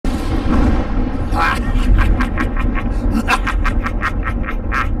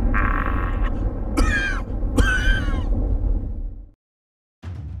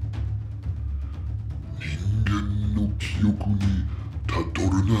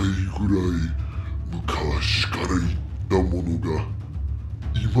ぐらい昔から言ったものが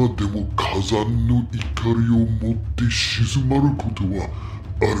今でも火山の怒りを持って静まることは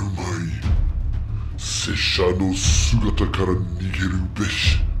あるまい。拙者の姿から逃げるべ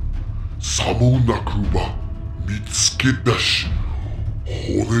し。さもなくば見つけ出し、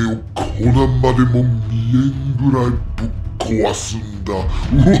骨を粉までも見えんぐらいぶっ壊すんだ。うわは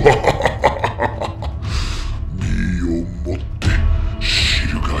はは。身をもって知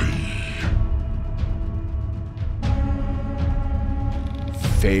るがいい。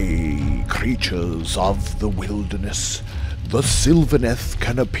Fey creatures of the wilderness, the Sylvaneth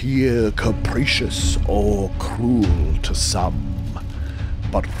can appear capricious or cruel to some.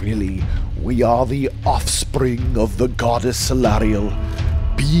 But really, we are the offspring of the goddess Solarial,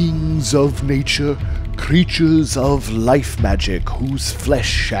 beings of nature, creatures of life magic whose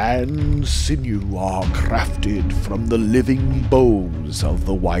flesh and sinew are crafted from the living boughs of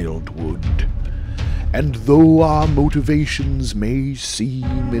the wildwood. And though our motivations may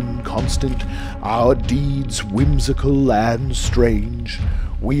seem inconstant, our deeds whimsical and strange,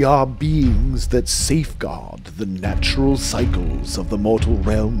 we are beings that safeguard the natural cycles of the mortal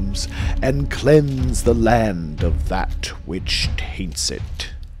realms and cleanse the land of that which taints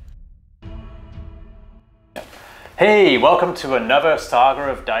it. Hey, welcome to another Saga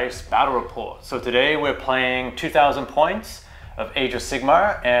of Dice Battle Report. So today we're playing 2,000 points of Age of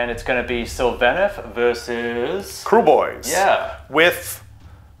Sigmar, and it's going to be Sylvaneth versus Kruleboyz. Yeah. With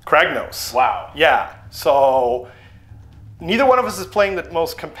Kragnos. Wow. Yeah. So neither one of us is playing the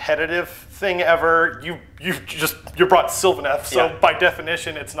most competitive thing ever. You brought Sylvaneth, so Yeah. by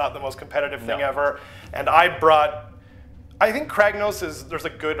definition, it's not the most competitive thing ever. And I think Kragnos is. There's a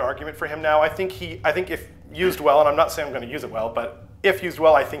good argument for him now. I think if used well, and I'm not saying I'm going to use it well, but if used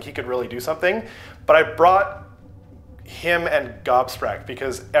well, I think he could really do something. But I brought him and Gobsprak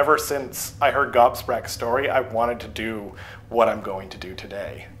because ever since I heard Gobsprak's story, I wanted to do what I'm going to do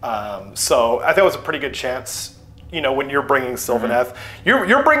today. So I think it was a pretty good chance. You know, when you're bringing Sylvaneth,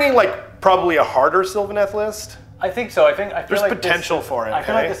 you're bringing like probably a harder Sylvaneth list. I think so. I feel There's like potential for it. I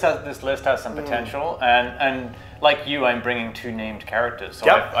feel like this list has some potential, and like you, I'm bringing two named characters. So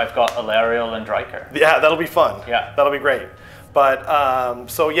Yep. I've got Alariel and Dryker. Yeah, that'll be fun. Yeah. That'll be great. But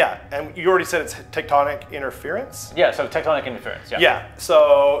so yeah, and you already said it's tectonic interference. Yeah, so tectonic interference. Yeah. Yeah,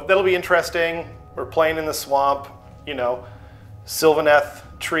 so that'll be interesting. We're playing in the swamp, you know, Sylvaneth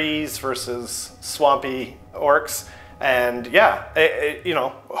trees versus swampy orcs, and yeah, you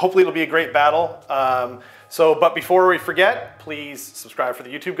know, hopefully it'll be a great battle. But before we forget, please subscribe for the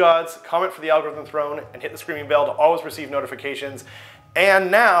YouTube gods, comment for the algorithm throne, and hit the screaming bell to always receive notifications.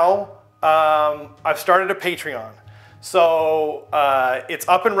 And now I've started a Patreon. So it's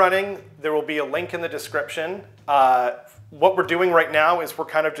up and running. There will be a link in the description. What we're doing right now is we're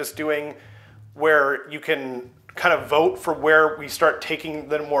kind of just doing where you can kind of vote for where we start taking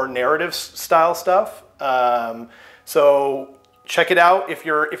the more narrative style stuff. So check it out if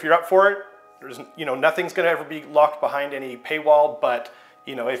you're up for it. There's, you know, nothing's going to ever be locked behind any paywall, but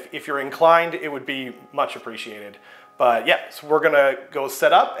you know, if you're inclined, it would be much appreciated. But yeah, so we're going to go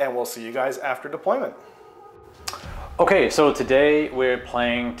set up, and we'll see you guys after deployment. Okay, so today we're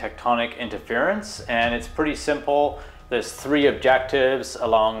playing Tectonic Interference, and it's pretty simple. There's 3 objectives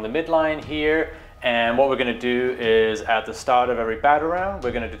along the midline here, and what we're going to do is at the start of every battle round,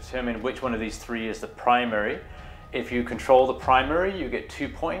 we're going to determine which one of these 3 is the primary. If you control the primary, you get 2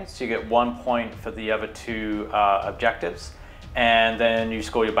 points. You get 1 point for the other 2 objectives, and then you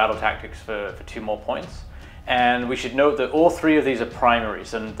score your battle tactics for 2 more points. And we should note that all 3 of these are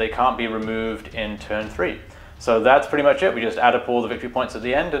primaries, and they can't be removed in turn 3. So that's pretty much it. We just add up all the victory points at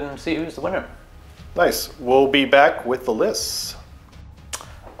the end and see who's the winner. Nice. We'll be back with the lists.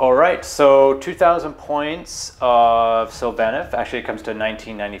 All right, so 2,000 points of Sylvaneth. Actually, it comes to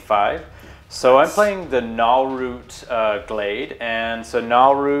 1995. So I'm playing the Gnarlroot Glade, and so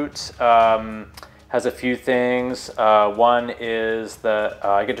Gnarlroot has a few things. One is that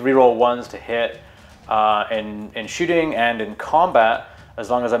I get to reroll 1s to hit in shooting and in combat, as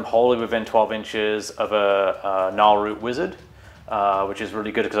long as I'm wholly within 12 inches of a Gnarlroot wizard, which is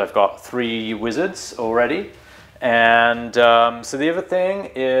really good because I've got 3 wizards already. And so the other thing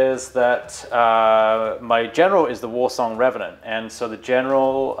is that my general is the Warsong Revenant, and so the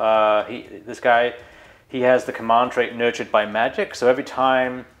general, this guy, he has the command trait Nurtured by Magic. So every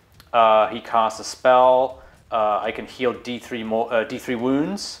time he casts a spell, I can heal D3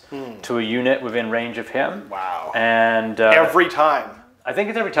 wounds to a unit within range of him. Wow! And every time. I think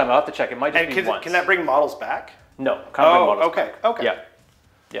it's every time. I'll have to check. It might just be once. Can that bring models back? No, can't bring models. Okay, back. okay.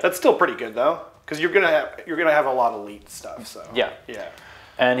 Yeah. That's still pretty good though, because you're gonna have a lot of elite stuff. So yeah.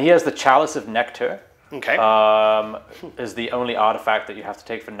 And he has the Chalice of Nectar. Okay. Is the only artifact that you have to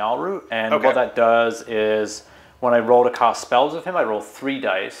take for Nalroot. And what that does is, when I roll to cast spells with him, I roll 3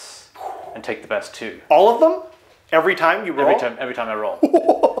 dice and take the best 2. All of them? Every time you roll? Every time I roll.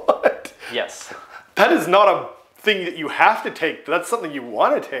 What? Yes. That is not a thing that you have to take. That's something you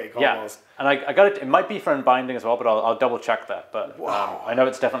want to take, almost. Yeah. And I got it. It might be for unbinding as well, but I'll double check that. But I know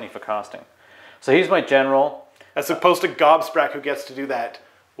it's definitely for casting. So he's my general. As opposed to Gobsprak, who gets to do that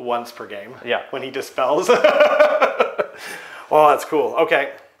once per game. Yeah. When he dispels. Oh, that's cool.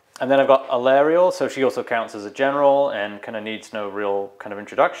 Okay. And then I've got Alariel, so she also counts as a general and kind of needs no real kind of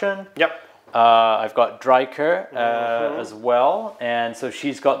introduction. Yep. I've got Dryker as well, and so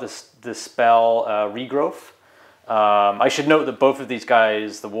she's got this spell Regrowth. I should note that both of these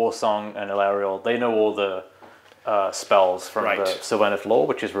guys, the Warsong and Alariel, they know all the spells from the Sylvaneth lore,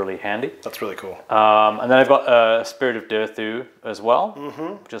 which is really handy. That's really cool. And then I've got Spirit of Durthu as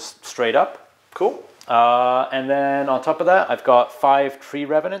well, just straight up. Cool. And then on top of that, I've got 5 Tree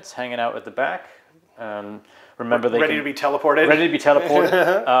Revenants hanging out at the back. Remember, they ready to be teleported. Ready to be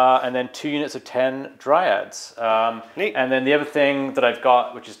teleported. And then 2 units of 10 Dryads. Neat. And then the other thing that I've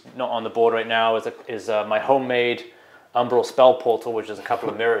got, which is not on the board right now, is my homemade Umbral Spell Portal, which is a couple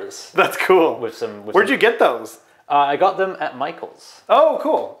of mirrors. That's cool. Where'd you get those? I got them at Michael's. Oh,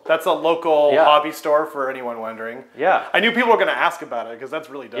 cool. That's a local hobby store for anyone wondering. Yeah. I knew people were going to ask about it because that's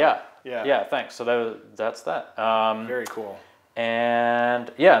really dope. Yeah, thanks. So that's that. Very cool.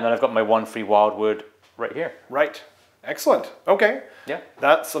 And then I've got my 1 free Wildwood right here. Right. Excellent. Okay. Yeah.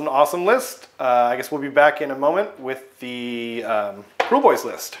 That's an awesome list. I guess we'll be back in a moment with the Kruleboyz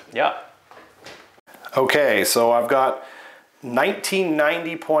list. Yeah. Okay, so I've got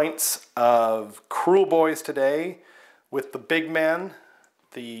 1990 points of Kruleboyz today with the big man,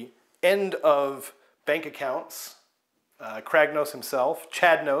 the end of bank accounts, Kragnos himself,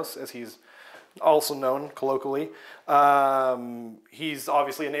 Chadnos as he's also known colloquially. He's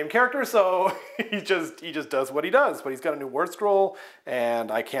obviously a named character, so he just does what he does. But he's got a new word scroll,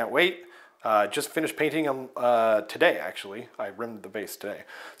 and I can't wait. Just finished painting him today, actually. I rimmed the base today.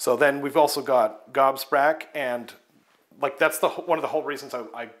 So then we've also got Gobsprak, and like that's one of the whole reasons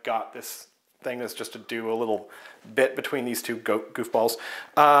I got this thing, is just to do a little bit between these two goofballs.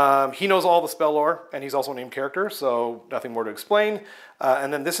 He knows all the spell lore, and he's also a named character, so nothing more to explain.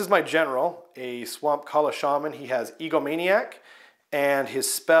 And then this is my general, a Swamp Kala Shaman. He has Egomaniac, and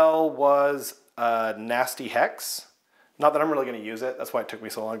his spell was Nasty Hex. Not that I'm really going to use it. That's why it took me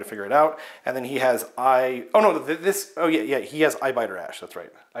so long to figure it out. And then he has he has Eyebiter Ash. That's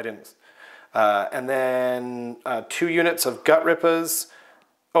right. I didn't. And then 2 units of Gut Rippers.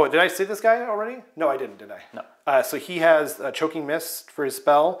 Oh, did I say this guy already? No, I didn't, did I? No. So he has Choking Mist for his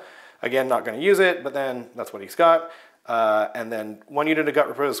spell. Again, not going to use it, but then that's what he's got. And then 1 unit of Gut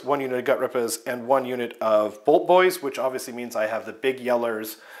Rippers, 1 unit of Gut Rippers, and 1 unit of Bolt Boys, which obviously means I have the Big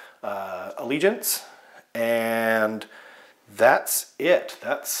Yeller's Allegiance. And that's it.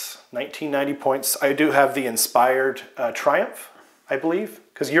 That's 1990 points. I do have the Inspired Triumph, I believe,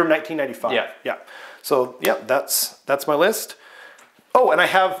 because you're 1995. Yeah. So yeah, that's my list. Oh, and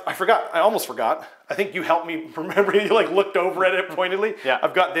I forgot. I almost forgot. I think you helped me remember. You like looked over at it pointedly. Yeah.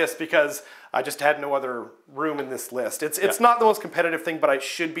 I've got this because I just had no other room in this list. It's not the most competitive thing, but it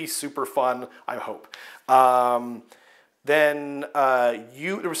should be super fun, I hope. Then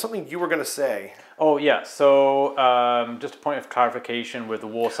there was something you were going to say. Oh yeah, so just a point of clarification with the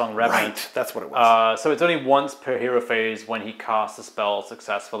Warsong Revenant. Right, that's what it was. So it's only once per hero phase when he casts a spell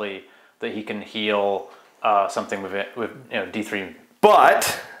successfully that he can heal something with D3.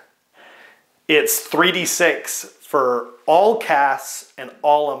 But it's 3d6 for all casts and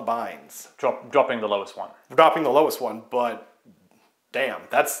all unbinds. Dropping the lowest one. Dropping the lowest one, but damn,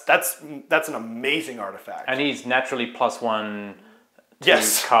 that's an amazing artifact. And he's naturally +1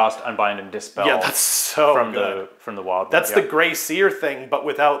 to cast, unbind, and dispel. Yeah, that's so good. From the wild. That's the Grey Seer thing, but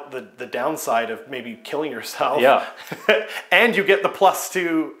without the downside of maybe killing yourself. Yeah. And you get the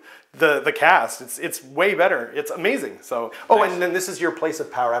 +2 the cast. It's way better. It's amazing. So and then this is your place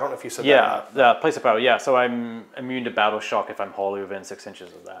of power. I don't know if you said that. Yeah, the place of power. Yeah, so I'm immune to battle shock if I'm wholly within 6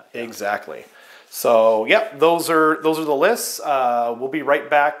 inches of that. Yeah. Exactly. So yeah, those are the lists. We'll be right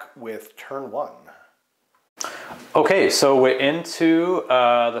back with turn 1. Okay, so we're into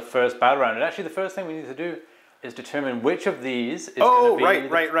the first battle round, and actually the first thing we need to do is determine which of these is going to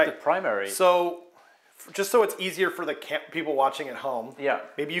be the primary. So just so it's easier for the people watching at home,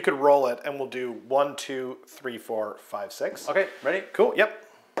 maybe you could roll it, and we'll do 1, 2, 3, 4, 5, 6. Okay, ready? Cool. Yep.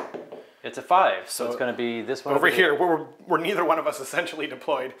 It's a 5, so it's going to be this one over here. We're neither one of us essentially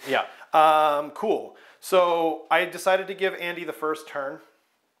deployed. Yeah. Cool. So I decided to give Andy the first turn.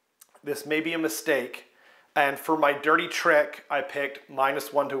 this may be a mistake. And for my dirty trick, I picked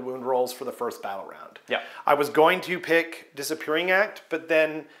 -1 to wound rolls for the first battle round. Yeah. I was going to pick Disappearing Act, but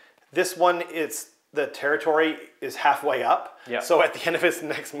then this one, the territory is halfway up. Yeah. So at the end of his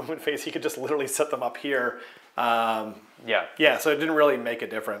next movement phase, he could just literally set them up here. Yeah. Yeah, so it didn't really make a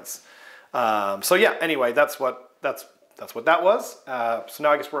difference. So yeah, anyway, that's what that was. So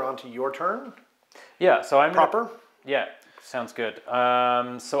now I guess we're on to your turn. Yeah, so I'm Proper? Yeah, sounds good.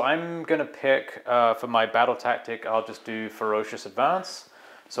 So I'm gonna pick for my battle tactic. I'll just do Ferocious Advance.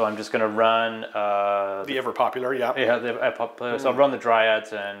 So I'm just gonna run The ever popular, yeah. yeah the popular. So I'll run the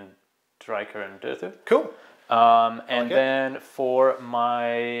Dryads and Dryker and Durthu. Cool. And then for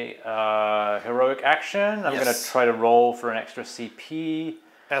my heroic action, I'm gonna try to roll for an extra CP.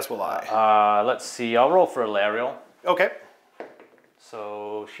 As will I. Let's see. I'll roll for Alariel. Okay.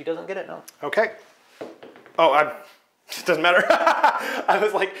 So she doesn't get it now. Okay. Oh, it doesn't matter. I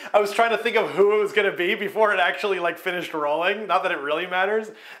was trying to think of who it was going to be before it actually like finished rolling. Not that it really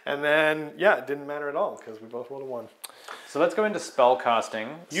matters. And then, yeah, it didn't matter at all because we both rolled a 1. So let's go into spell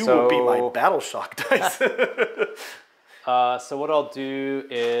casting. You will be my battle shock dice. So what I'll do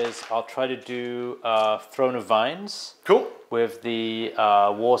is I'll try to do Throne of Vines. Cool. With the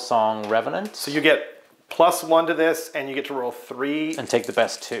Warsong Revenant. So you get +1 to this and you get to roll 3. And take the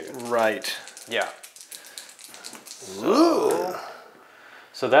best 2. Right. Yeah.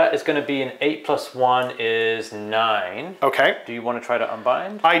 So that is going to be an 8 + 1 is 9. Okay. Do you want to try to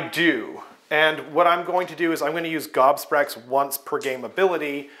unbind? I do. And what I'm going to do is I'm going to use Gobsprak's once per game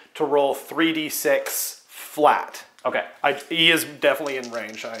ability to roll 3d6 flat. Okay. He is definitely in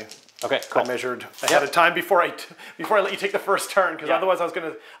range. Okay, cool. I measured ahead of time before I let you take the first turn because otherwise I was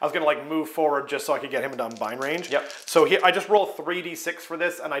gonna like move forward just so I could get him into unbind range. Yep. So here I just roll 3d6 for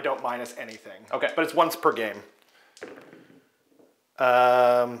this and I don't minus anything. Okay. But it's once per game.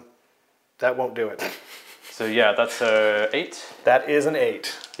 That won't do it. So yeah, that's 8. That is an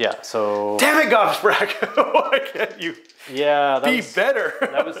 8. Yeah. So. Damn it, Gobsprak! Why can't you? Yeah. Be better.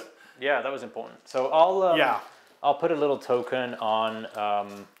 That was important. So I'll put a little token on.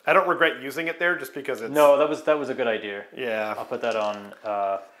 I don't regret using it there just because it's. No, that was a good idea. Yeah. I'll put that on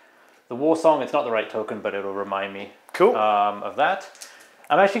the Warsong. It's not the right token, but it'll remind me. Cool. Of that.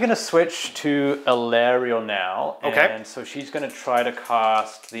 I'm actually going to switch to Alariel now. Okay. And so she's going to try to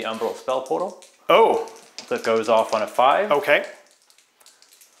cast the Umbral Spell Portal. Oh. That goes off on a 5. Okay.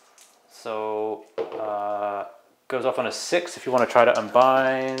 So goes off on a 6 if you want to try to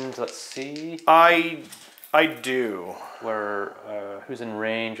unbind. Let's see. I do. Who's in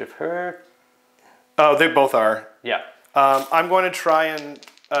range of her? Oh, they both are. Yeah. I'm going to try and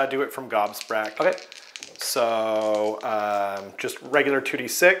do it from Gobsprak. Okay. So just regular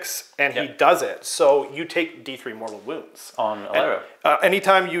 2d6, and he does it. So you take D3 mortal wounds. On Alariel.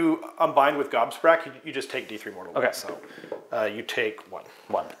 Anytime you unbind with Gobsprak, you just take D3 mortal wounds. So you take 1.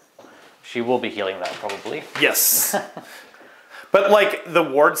 1. She will be healing that probably. Yes. But like the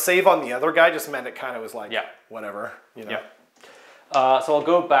ward save on the other guy just meant it kind of was like, whatever, you know. Yeah. So I'll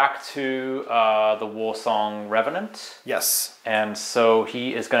go back to the Warsong Revenant. Yes. And so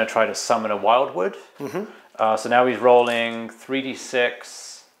he is going to try to summon a Wildwood. So now he's rolling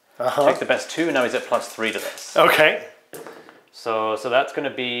 3d6. Take the best 2, and now he's at +3 to this. Okay. So that's going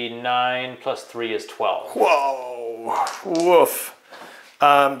to be 9 + 3 is 12. Whoa. Woof.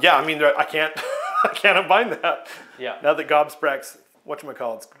 Yeah, I mean, I can't unbind that. Yeah. Now that Gobsprak's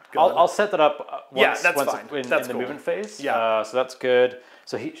whatchamacallit's gone. I'll set that up once, that's fine. in That's the cool. movement phase. Yeah. So that's good.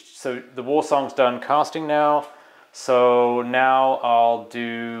 So the Warsong's done casting now. So now I'll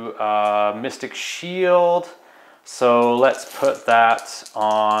do Mystic Shield. So let's put that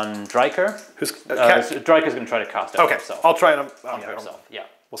on Dryker. Dryker's going to try to cast it on himself. I'll try it on himself. Yeah.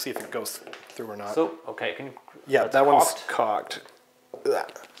 We'll see if it goes through or not. So, okay, can you... Yeah, that one's cocked. So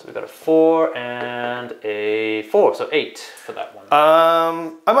we got a 4 and a 4, so 8 for that one.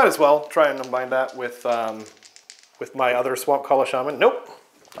 I might as well try and unbind that with my other Swamp Caller Shaman. Nope.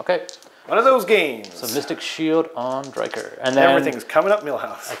 Okay. One of those games. So Mystic Shield on Dryker. And then everything's coming up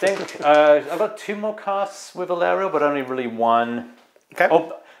Millhouse. I think I've got 2 more casts with Alariel, but only really 1. Okay.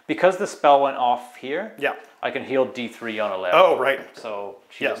 Oh, because the spell went off here, I can heal D3 on Alariel. Oh, right. So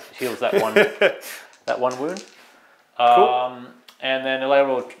she heals that one that one wound. Cool. And then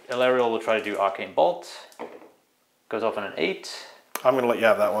Alariel will try to do Arcane Bolt. Goes off on an 8. I'm going to let you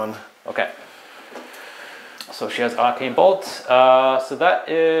have that one. Okay. So she has Arcane Bolt. So that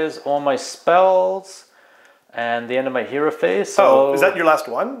is all my spells and the end of my hero phase. So is that your last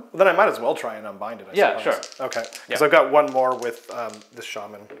one? Well, then I might as well try and unbind it, I suppose. Sure. Okay. Because I've got one more with this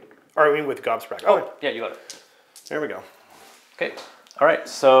Shaman. Or I mean with Gobsprak. Oh, yeah, you got it. There we go. Okay. All right,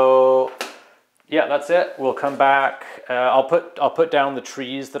 so yeah, that's it. We'll come back. I'll put down the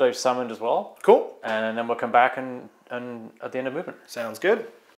trees that I've summoned as well. Cool. And then we'll come back and at the end of movement. Sounds good.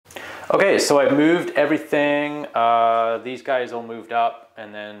 Okay, so I've moved everything. These guys all moved up,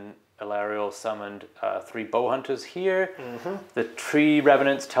 and then Ilariel summoned 3 bow hunters here. The tree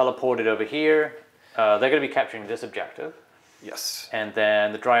revenants teleported over here. They're going to be capturing this objective. Yes. And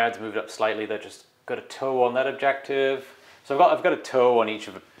then the dryads moved up slightly. They just got a toe on that objective. So I've got a toe on each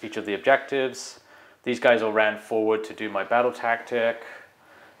of the objectives. These guys all ran forward to do my battle tactic.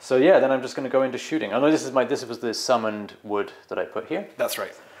 So yeah, then I'm just going to go into shooting. I know this was the summoned wood that I put here. That's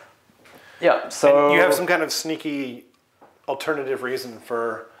right. Yeah. So and you have some kind of sneaky alternative reason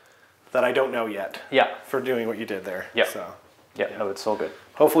for that I don't know yet. Yeah. For doing what you did there. Yeah. So. Yeah. No, it's all good.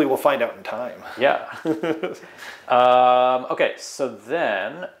 Hopefully we'll find out in time. Yeah. Okay, so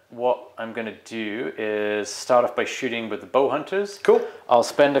then what I'm going to do is start off by shooting with the bow hunters. Cool. I'll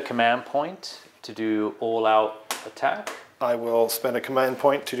spend a command point to do all-out attack. I will spend a command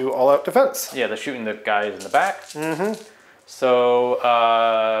point to do all-out defense. Yeah, they're shooting the guys in the back. So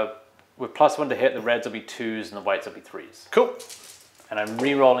with +1 to hit, the reds will be 2s and the whites will be 3s. Cool. And I'm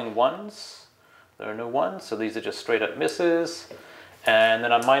re-rolling 1s. There are no 1s, so these are just straight up misses. And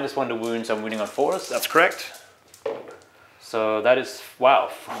then I'm -1 to wounds, so I'm wounding on 4s. That's correct. So that is,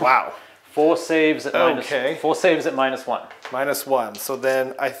 wow. Wow. 4 saves at Okay. -4 saves at -1. -1. So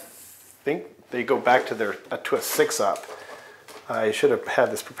then I think they go back to their to a 6-up. I should have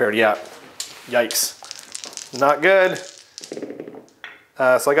had this prepared. Yeah. Yikes. Not good.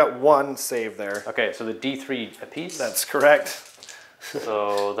 So I got 1 save there. Okay, so the D3 apiece. That's correct.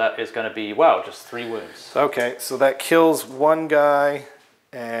 So that is going to be, wow, just 3 wounds. Okay, so that kills 1 guy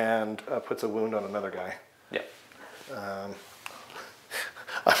and puts a wound on another guy. Yeah.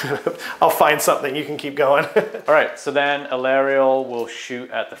 I'll find something. You can keep going. All right, so then Ilariel will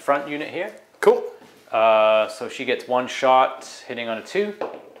shoot at the front unit here. Cool. So she gets 1 shot, hitting on a 2.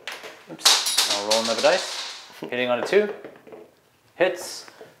 Oops, I'll roll another dice. Hitting on a 2. Hits,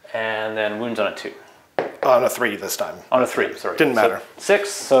 and then wounds on a 2. On a 3 this time. On a 3, sorry. Didn't matter. So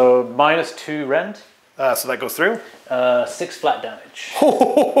 6, so -2 rend. So that goes through. 6 flat damage.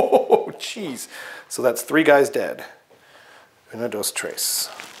 Oh, jeez. So that's 3 guys dead. Una dos tres.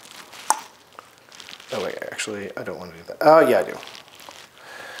 Oh, wait, actually, I don't want to do that. Oh, yeah, I do.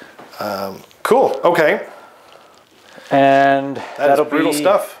 Cool, okay. And that'll be brutal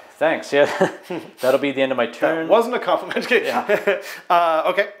stuff. Thanks, yeah. That'll be the end of my turn. That wasn't a compliment. Yeah.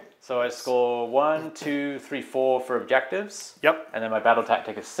 Okay. So I score 1, 2, 3, 4 for objectives. Yep. And then my battle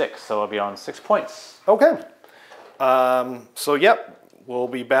tactic is 6, so I'll be on 6 points. Okay. So, yep, we'll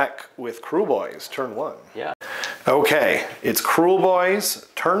be back with Kruleboyz, turn 1. Yeah. Okay, it's Kruleboyz,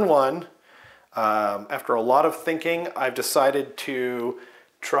 turn 1. After a lot of thinking, I've decided to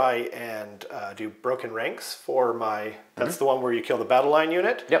try and do broken ranks for my, that's the one where you kill the battle line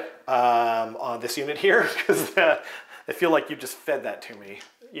unit. Yep. On this unit here, because I feel like you just fed that to me,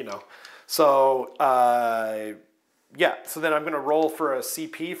 you know. So, yeah, so then I'm going to roll for a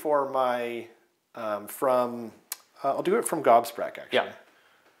CP for my, I'll do it from Gobsprak, actually.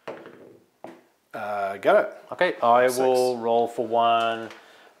 Yeah. Got it. Okay, I will roll for 1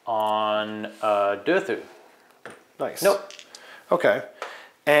 on Durthu. Nice. Nope. Okay.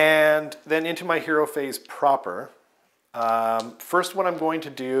 And then into my hero phase proper. First one I'm going to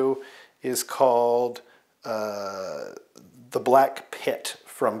do is called the Black Pit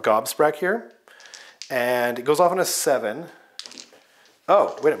from Gobsprak here. And it goes off on a 7.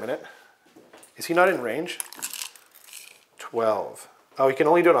 Oh, wait a minute. Is he not in range? 12. Oh, he can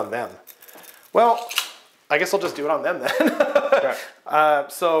only do it on them. Well, I guess I'll just do it on them then. Sure.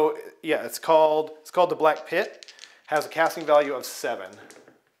 So yeah, it's called the Black Pit. Has a casting value of 7.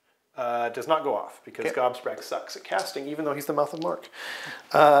 Does not go off because Gobsprak sucks at casting, even though he's the Mouth of Mark.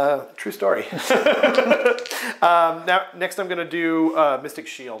 True story. Now, next I'm going to do Mystic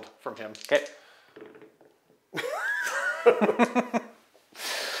Shield from him. Okay.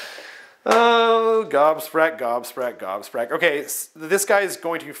 Oh, Gobsprak, Gobsprak, Gobsprak. Okay, this guy is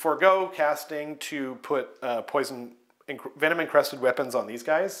going to forego casting to put venom-encrusted weapons on these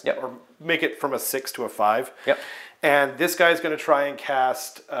guys. Yep. Or make it from a 6 to a 5. Yep. And this guy's going to try and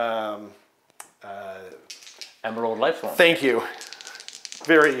cast... Emerald Lifeswarm. Thank you.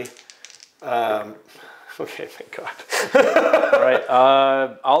 Very... okay, thank God. All right,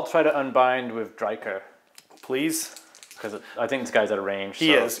 I'll try to unbind with Dryker. Please. Because I think this guy's out of range.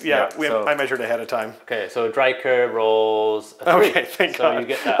 He is, yeah. I measured ahead of time. Okay, so Dryker rolls a 3. Okay, thank God. So you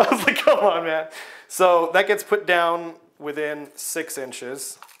get that. I was like, come on, man. So that gets put down within 6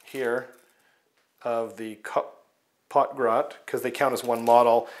 inches here of the pot grot because they count as one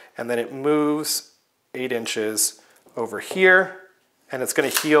model, and then it moves 8 inches over here, and it's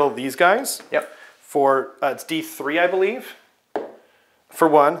going to heal these guys. Yep. For it's D3, I believe, for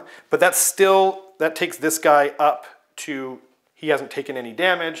 1, but that's still, that takes this guy up to, he hasn't taken any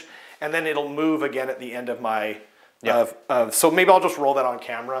damage, and then it'll move again at the end of my, so maybe I'll just roll that on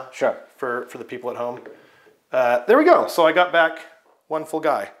camera. Sure. For the people at home. There we go. So I got back 1 full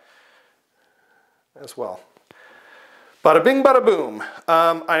guy as well. Bada bing, bada boom.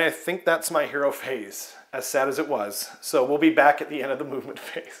 I think that's my hero phase, as sad as it was. So we'll be back at the end of the movement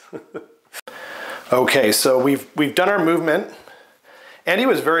phase. Okay, so we've done our movement. Andy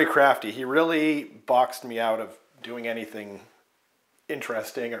was very crafty. He really boxed me out of doing anything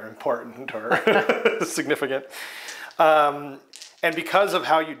interesting or important or significant. And because of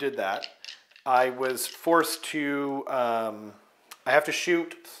how you did that, I was forced to, I have to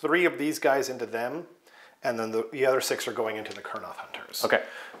shoot 3 of these guys into them, and then the other 6 are going into the Kragnos hunters. Okay.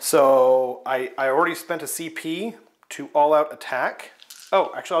 So I already spent a CP to all-out attack.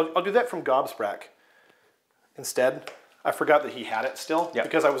 Oh, actually, I'll do that from Gobsprack instead. I forgot that he had it still,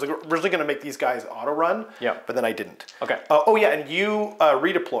 because I was originally going to make these guys auto-run, but then I didn't. Okay. Oh yeah, and you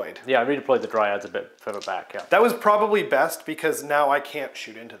redeployed. Yeah, I redeployed the Dryads a bit further back, yeah. That was probably best because now I can't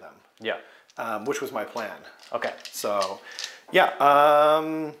shoot into them. Yeah. Which was my plan. Okay. So, yeah.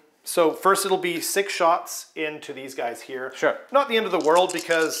 So first it'll be 6 shots into these guys here. Sure. Not the end of the world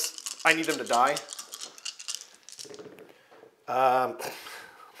because I need them to die. Oh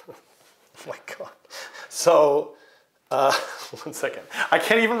my God. So, 1 second. I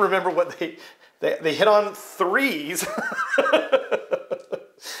can't even remember what they hit on 3s.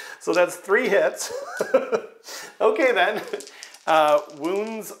 So that's 3 hits. Okay then.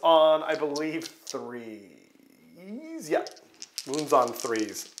 Wounds on, I believe, 3s. Yeah, wounds on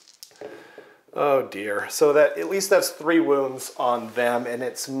 3s. Oh dear. So that at least that's 3 wounds on them, and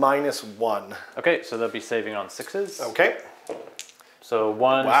it's -1. Okay, so they'll be saving on 6s. Okay. So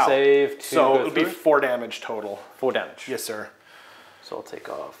 1 save, 2 So go it would be through. 4 damage total. 4 damage. Yes, sir. So I'll take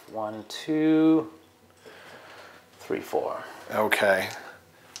off 1, 2, 3, 4. Okay.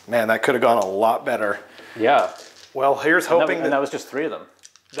 Man, that could have gone a lot better. Yeah. Well, here's hoping And that was just 3 of them.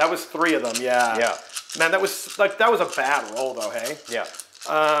 that was 3 of them. Yeah. Yeah. Man, that was a bad roll though. Hey. Yeah.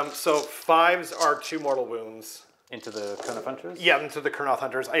 So 5s are 2 mortal wounds. Into the Kragnos hunters? Yeah, into the Kragnos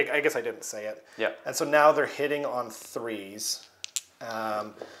hunters. I guess I didn't say it. Yeah. And so now they're hitting on 3s.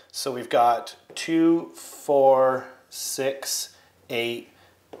 So we've got 2, 4, 6, 8,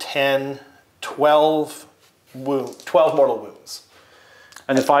 10, 12 mortal wounds.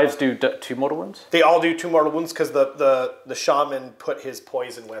 And the 5s do 2 mortal wounds? They all do 2 mortal wounds because the shaman put his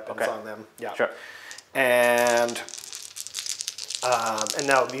poison weapons on them. Yeah. Sure. And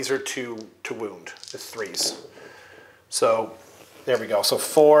now these are 2 to wound. It's 3s. So there we go. So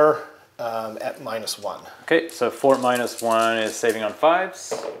 4 at -1. Okay, so 4 -1 is saving on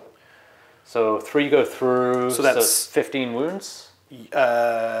 5s. So 3 go through, so that's 15 wounds.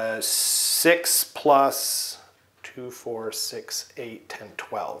 6 plus 2, 4, 6, 8, 10,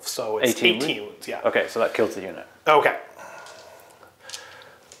 12. So it's 18 wounds. Yeah. Okay, so that kills the unit. Okay.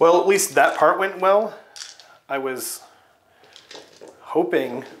 Well, at least that part went well. I was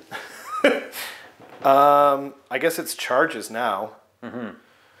hoping. I guess it's charges now.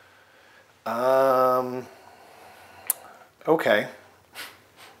 Okay.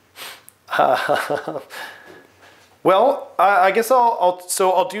 Well, I guess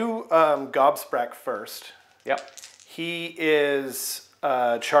I'll do Gobsprack first. Yep. He is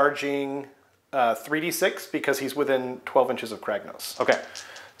charging 3d6 because he's within 12 inches of Kragnos. Okay.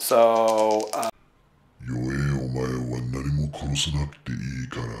 So. 弱えお前は何も殺さなくていい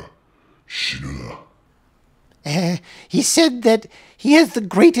から死ぬな。He said that he has the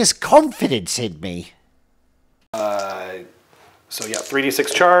greatest confidence in me. So yeah,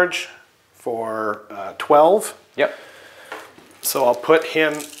 3d6 charge for 12. Yep. So I'll put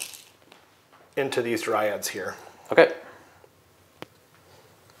him into these dryads here. Okay.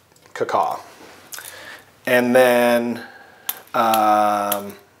 Caca. And then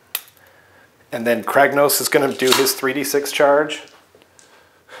Kragnos is going to do his 3d6 charge.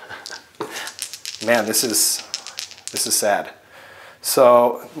 Man, this is sad.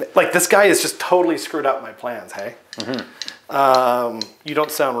 So, like, this guy has just totally screwed up my plans, hey? You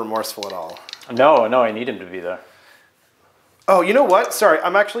don't sound remorseful at all. No, I need him to be there. Oh, you know what? Sorry,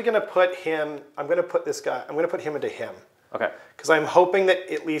 I'm actually going to put him, I'm going to put him into him. Okay. Because I'm hoping that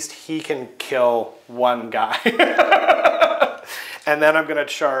at least he can kill 1 guy. And then I'm going to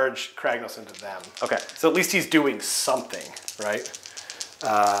charge Kragnos into them. Okay. So at least he's doing something, right?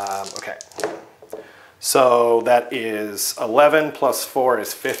 Okay. So that is 11 plus 4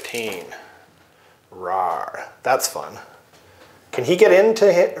 is 15. Rawr. That's fun. Can he get in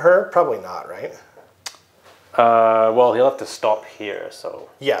to hit her? Probably not, right? Well, he'll have to stop here, so...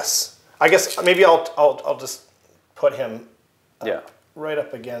 Yes. I guess maybe I'll just put him yeah. right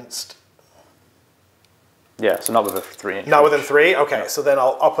up against... Yeah, so not with a 3-inch. Not within 3? Okay, so then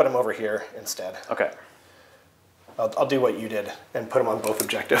I'll put him over here instead. Okay. I'll do what you did and put him on both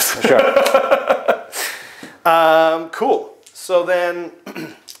objectives. Sure. Cool. So then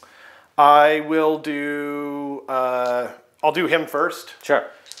I will do... I'll do him first. Sure.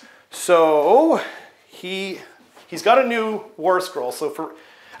 So he's got a new war scroll. So for...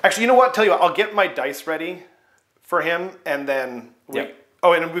 Actually, you know what? Tell you what, I'll get my dice ready for him and then...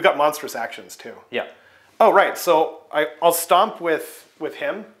 Oh, and we've got monstrous actions too. Yeah. Oh, right. So I'll stomp with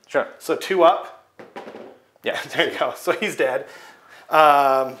him. Sure. So 2 up. Yeah. There you go. So he's dead.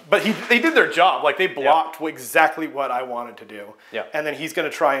 But they did their job. Like they blocked exactly what I wanted to do. Yeah. And then he's going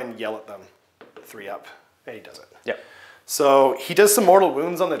to try and yell at them. 3 up. And he does it. Yeah. So he does some mortal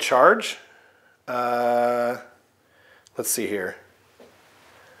wounds on the charge. Let's see here.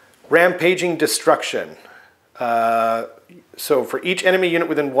 Rampaging destruction. So for each enemy unit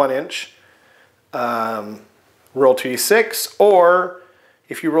within 1 inch, roll 2d6, or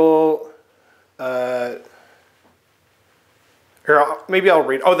if you roll, here, maybe I'll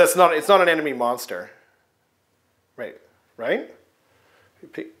read. Oh, it's not an enemy monster. Right? You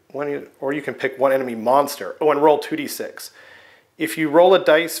pick one, or you can pick 1 enemy monster. Oh, and roll 2d6. If you roll a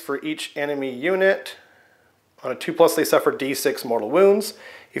dice for each enemy unit, on a 2+, they suffer d6 mortal wounds.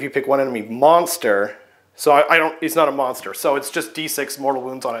 If you pick 1 enemy monster, so it's not a monster, so it's just d6 mortal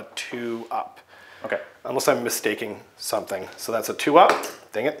wounds on a 2 up. Okay. Unless I'm mistaking something. So that's a 2 up.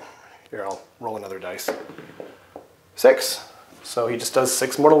 Dang it. Here, I'll roll another dice. 6. So he just does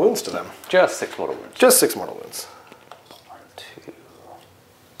 6 mortal wounds to them. Just 6 mortal wounds. Just 6 mortal wounds. 1, 2,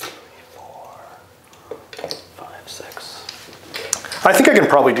 3, 4, 5, 6. I think I can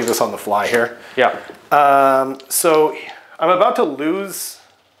probably do this on the fly here. Yeah. So I'm about to lose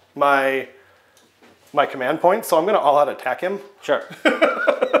my command point, so I'm going to all-out attack him. Sure.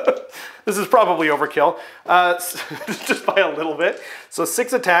 This is probably overkill, just by a little bit. So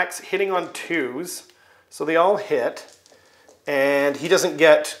 6 attacks, hitting on 2s. So they all hit. And he doesn't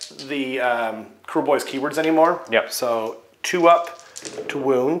get the Kruleboyz keywords anymore. Yep. So 2 up to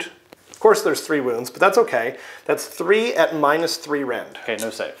wound. Of course there's 3 wounds, but that's okay. That's 3 at -3 rend. Okay,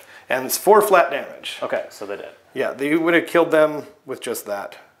 no save. And it's 4 flat damage. Okay, so they're dead. Yeah, they would have killed them with just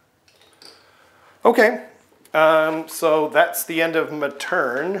that. Okay. So that's the end of my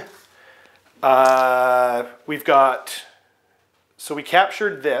turn. We've got... So we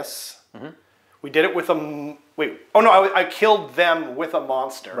captured this. Mm-hmm. We did it with a... Wait. Oh, no, I killed them with a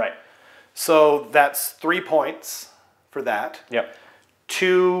monster. Right. So that's 3 points for that. Yep.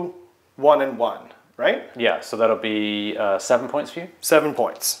 2, 1, and 1, right? Yeah, so that'll be 7 points for you? 7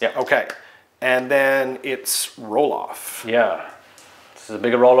 points. Yeah. Okay. And then it's roll-off. Yeah. This is a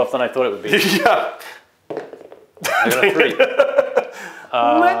bigger roll-off than I thought it would be. Yeah. I got a 3.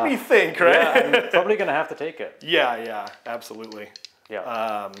 Let me think, right? Yeah, I'm probably going to have to take it. Yeah, absolutely.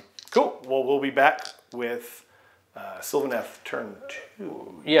 Yeah. Cool. Well, we'll be back with Sylvaneth Turn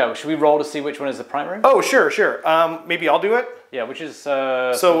 2. Yeah, should we roll to see which one is the primary? Oh, sure. Maybe I'll do it. Yeah, which is...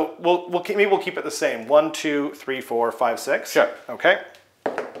 So maybe we'll keep it the same. 1, 2, 3, 4, 5, 6. Sure. Okay.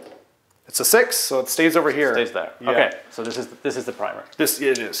 It's a 6, so it stays over here. Stays there. Yeah. Okay, so this is the primary.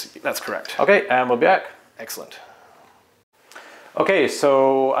 It is. That's correct. Okay, and we'll be back. Excellent. Okay,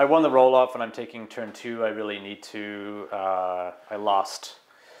 so I won the roll-off and I'm taking turn 2. I really need to... I lost...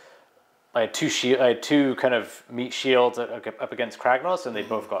 I had 2 kind of meat shields up against Kragnos, and they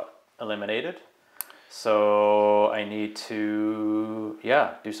both got eliminated. So I need to,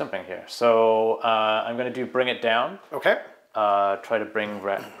 do something here. So I'm going to do Bring It Down. Okay. Try to bring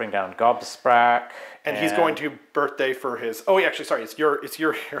down Gobsprak. And he's going to birthday for his... Oh, actually, sorry. It's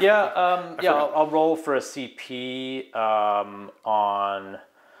your... Yeah, I'll roll for a CP on...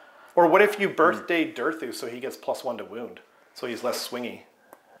 Or what if you birthday Durthu so he gets +1 to wound, so he's less swingy?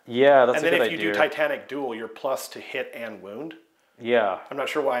 Yeah, that's a good idea. And then if you do Titanic Duel, you're plus to hit and wound. Yeah. I'm not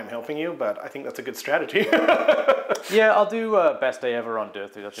sure why I'm helping you, but I think that's a good strategy. Yeah, I'll do Best Day Ever on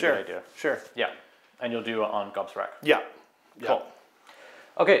Durthu. That's a good idea. Sure. Yeah, and you'll do it on Gobsprak. Yeah. Cool.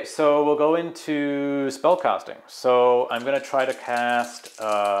 Okay, so we'll go into spellcasting. So I'm going to try to cast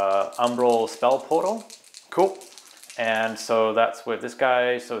Umbral Spell Portal. Cool. And so that's with this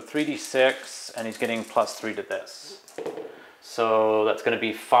guy. So 3d6, and he's getting +3 to this. So that's going to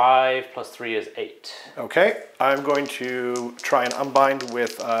be 5 + 3 is 8. Okay, I'm going to try and unbind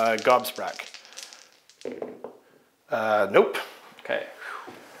with Gobsprak. Nope. Okay.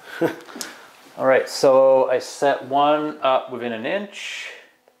 All right, so I set one up within an inch,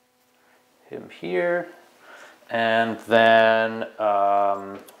 him here, and then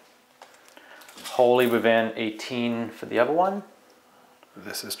wholly within 18 for the other one.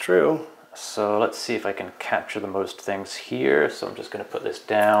 This is true. So let's see if I can capture the most things here. So I'm just going to put this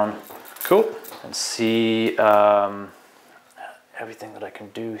down. Cool. And see everything that I can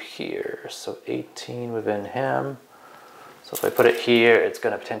do here. So 18 within him. So if I put it here, it's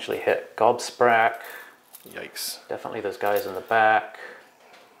going to potentially hit Gobsprak. Yikes. Definitely those guys in the back.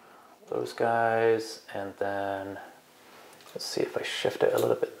 Those guys. And then let's see if I shift it a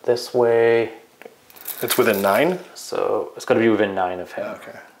little bit this way. It's within 9? So it's got to be within 9 of him.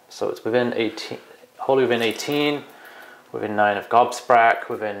 Okay. So it's within 18, wholly within 18, within 9 of Gobsprak,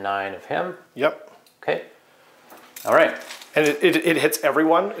 within 9 of him. Yep. Okay. All right. And it hits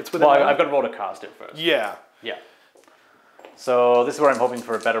everyone? It's within 9? I've got to roll to cast it first. Yeah. Yeah. So this is where I'm hoping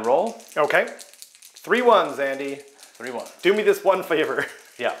for a better roll. Okay. 3 1s, Andy. 3-1. Do me this one favor.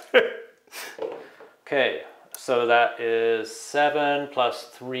 Yeah. Okay. So that is 7 plus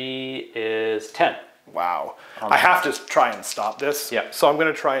 3 is 10. Wow. I have to try and stop this. Yeah. So I'm going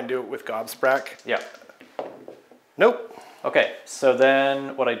to try and do it with Gobsprak. Yeah. Nope. Okay. So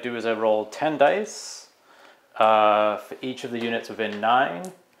then what I do is I roll 10 dice for each of the units within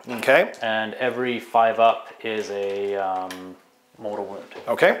 9. Okay. And every 5 up is a mortal wound.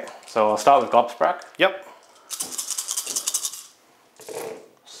 Okay. So I'll start with Gobsprak. Yep.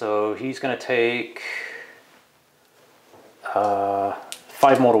 So he's going to take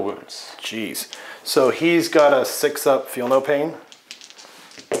 5 mortal wounds. Jeez. So he's got a 6 up, feel no pain.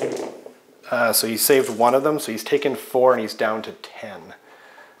 So he saved 1 of them, so he's taken 4 and he's down to 10.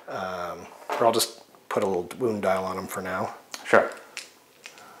 Or I'll just put a little wound dial on him for now. Sure.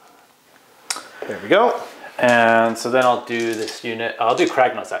 There we go. And so then I'll do this unit. I'll do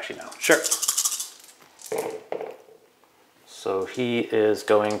Kragnos actually now. Sure. So he is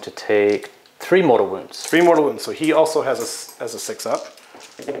going to take 3 mortal wounds. 3 mortal wounds. So he also has a 6 up.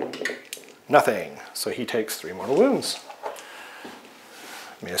 Nothing. So he takes 3 mortal wounds.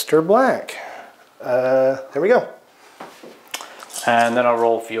 Mr. Black. There we go. And then I'll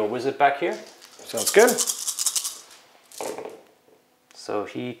roll for your wizard back here. Sounds good. So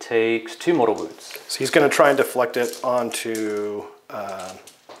he takes 2 mortal wounds. So he's going to try and deflect it onto...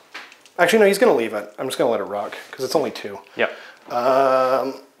 actually, no, he's going to leave it. I'm just going to let it rock, because it's only 2. Yep.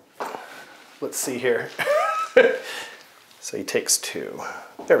 Let's see here. So he takes 2.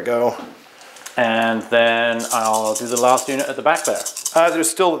 There we go. And then I'll do the last unit at the back there. There's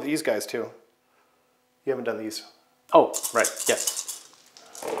still these guys, too. You haven't done these. Oh, right, yes.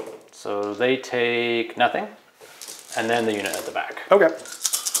 So they take nothing. And then the unit at the back. Okay.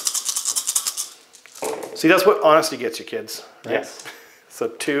 See, that's what honesty gets you, kids. Right? Yes. So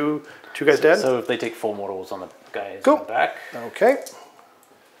two guys dead? So if they take 4 mortals on the guys Cool. in the back. Okay.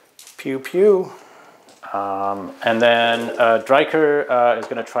 Pew pew. And then Dryker is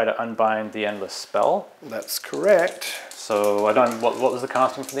going to try to unbind the Endless Spell. That's correct. So I don't. What was the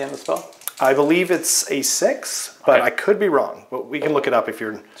casting for the Endless Spell? I believe it's a 6, but Okay. I could be wrong. But we can look it up if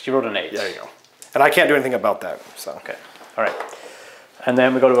you're... She rolled an 8. There you go. And I can't do anything about that, so... Okay. All right. And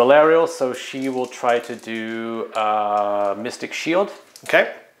then we go to Alariel. So she will try to do Mystic Shield.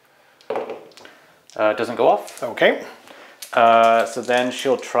 Okay. Doesn't go off. Okay. So then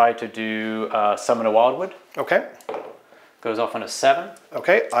she'll try to do Summon a Wildwood. Okay. Goes off on a 7.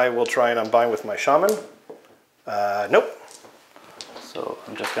 Okay, I will try and unbind with my shaman. Nope. So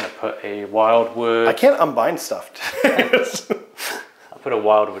I'm just going to put a Wildwood. I can't unbind stuff. I'll put a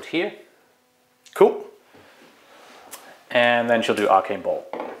Wildwood here. Cool. And then she'll do Arcane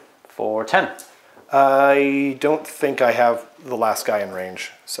Bolt for 10. I don't think I have the last guy in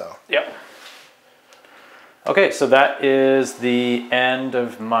range, so... Yep. Okay, so that is the end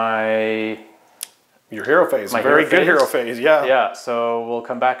of my... Your hero phase. My Very hero good phase? hero phase, yeah. Yeah, so we'll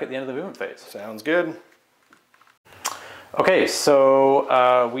come back at the end of the movement phase. Sounds good. Okay,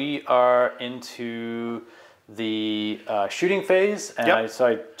 so we are into the shooting phase, and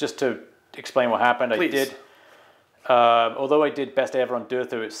Yep. just to explain what happened, Please. I did, although I did best ever on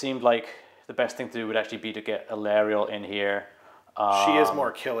Durthu, it seemed like the best thing to do would actually be to get Alariel in here. She is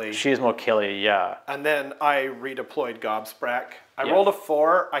more killy. She is more killy, yeah. And then I redeployed Gobsprak. I Yeah. rolled a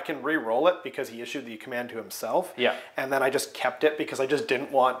 4. I can re-roll it because he issued the command to himself. Yeah. And then I just kept it because I just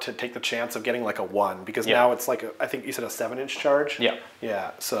didn't want to take the chance of getting like a 1 because Yeah. now it's like I think you said a 7-inch charge. Yeah.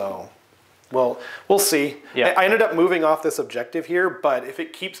 Yeah. So, well, we'll see. Yeah. I ended up moving off this objective here, but if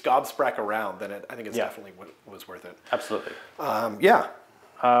it keeps Gobsprak around, then I think it's Yeah. definitely was worth it. Absolutely. Yeah.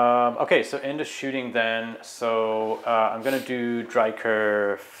 Okay, so into shooting then. So I'm going to do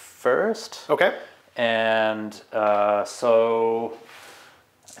Dryker first. Okay. And so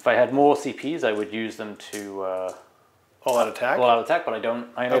if I had more CPs, I would use them to all out attack. All out attack, but I don't.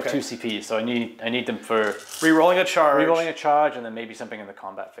 I only have Okay. 2 CPs, so I need them for Rerolling a charge. rerolling a charge, and then maybe something in the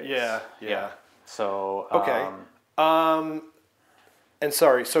combat phase. Yeah. So Okay. And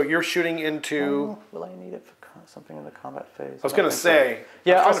sorry, so you're shooting into. will I need it for something in the combat phase? I was gonna say.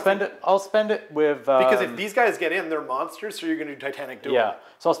 Yeah, I'll spend it. I'll spend it with Because if these guys get in, they're monsters, so you're gonna do Titanic Duel. yeah.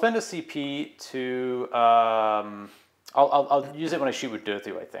 So I'll spend a CP to. I'll use it when I shoot with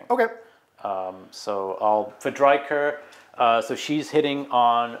Durthu, I think. Okay. So I'll for Dryker. So she's hitting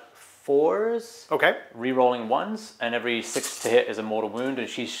on 4s. Okay. Rerolling 1s, and every 6 to hit is a mortal wound, and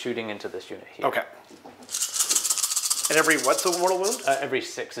she's shooting into this unit here. Okay. And every what's a mortal wound? Every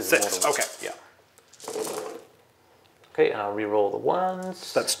 6 is a mortal wound. Okay. Yeah. Okay, and I'll reroll the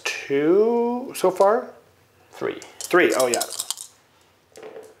 1s. That's 2 so far? 3. 3, oh yeah.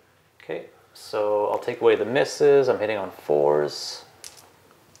 Okay, so I'll take away the misses. I'm hitting on 4s.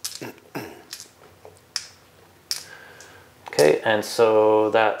 Okay, and so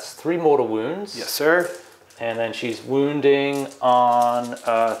that's 3 mortal wounds. Yes, sir. And then she's wounding on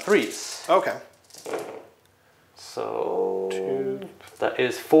 3s. Okay. So that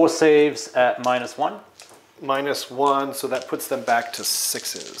is 4 saves at -1. -1, so that puts them back to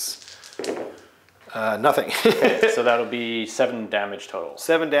 6s. Nothing. Okay, so that'll be 7 damage total.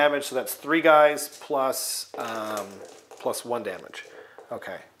 7 damage, so that's 3 guys plus 1 damage.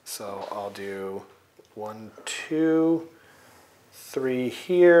 Okay, so I'll do 1, 2, 3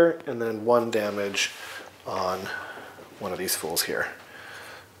 here, and then 1 damage on one of these fools here.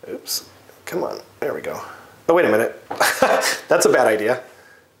 Oops, come on, there we go. Oh, wait a minute. That's a bad idea.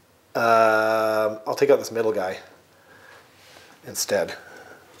 I'll take out this middle guy instead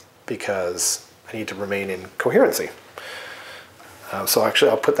because I need to remain in coherency. So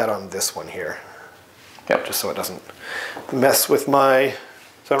actually I'll put that on this one here. Yep, just so it doesn't mess with my,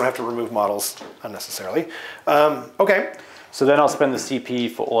 so I don't have to remove models unnecessarily. Okay. So then I'll spend the CP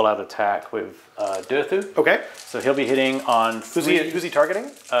for all-out attack with Durthu. Okay. So he'll be hitting on Who's he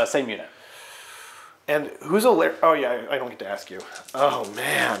targeting? Same unit. And who's oh yeah, I don't get to ask you. Oh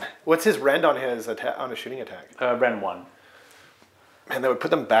man, what's his rend on his attack, on a shooting attack? Ren 1. Man, that would put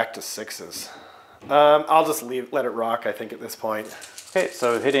them back to 6s. I'll just let it rock, I think, at this point. Okay,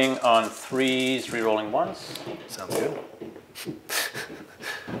 so hitting on 3s, rerolling 1s. Sounds good.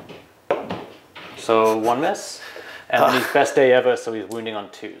 So 1 miss. And then he's best day ever, so he's wounding on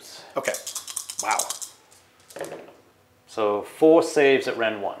 2s. Okay. Wow. So 4 saves at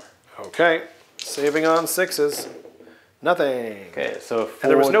Ren 1. Okay. Saving on 6s. Nothing. Okay, so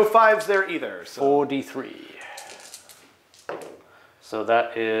And there was no 5s there either. So. 4d3. So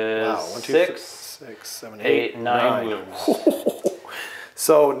that is Wow. 1, 2, 6, 6, 7, 8, 9 wounds.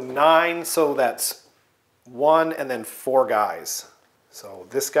 So 9, so that's 1 and then 4 guys. So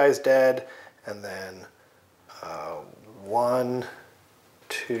this guy's dead, and then 1,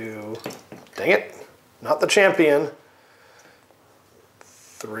 2, dang it, not the champion,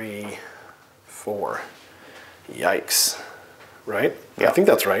 3, 4. Yikes. Right? Yeah, I think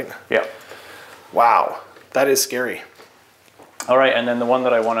that's right. Yeah. Wow, that is scary. All right, and then the one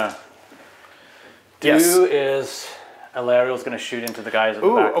that I want to do Yes. is Alariel's going to shoot into the guys at the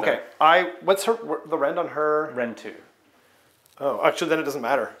Ooh, back. okay. What's the rend on her? There. Ren 2. Oh, actually, then it doesn't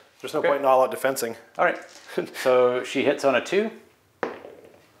matter. There's no Okay. point in all out defensing. All right. So she hits on a 2.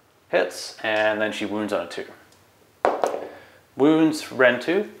 Hits, and then she wounds on a 2. Wounds Ren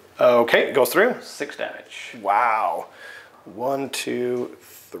 2. Okay, it goes through. 6 damage. Wow. 1, 2,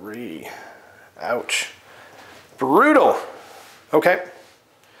 3. Ouch. Brutal. Okay.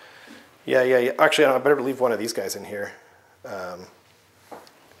 Yeah. Actually, I better leave one of these guys in here.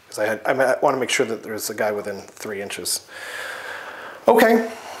 Because I want to make sure that there's a guy within 3 inches.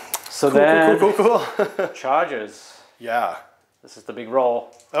 Okay. So Cool, then cool. charges. Yeah. This is the big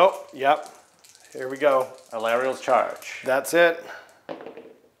roll. Oh, yep. Here we go. Alariel's charge. That's it.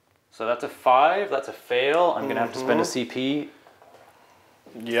 So that's a 5. That's a fail. I'm going to have to spend a CP.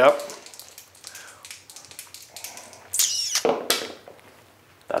 Yep.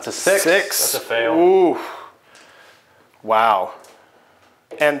 That's a 6. 6. That's a fail. Ooh. Wow.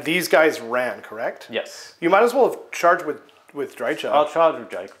 And these guys ran, correct? Yes. You might as well have charged with Drycha. I'll charge with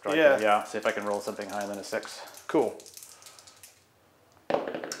Jake. Yeah. See if I can roll something higher than a 6. Cool.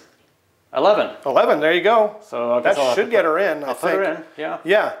 11. 11, there you go. So I guess That should get her in, I I'll think. put her in. Yeah.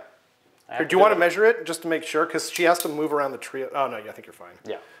 Yeah. I have Do you want to do it. measure it just to make sure? Because she has to move around the tree. Oh, no, I think you're fine.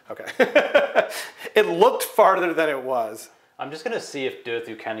 Yeah. Okay. It looked farther than it was. I'm just gonna see if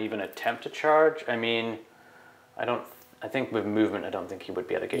Durthu can even attempt to charge. I mean, I think with movement, I don't think he would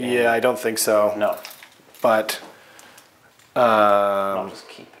be able to get in. Yeah, I don't think so. No. But I'll just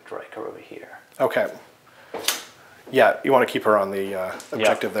keep Dryker over here. okay. Yeah, you want to keep her on the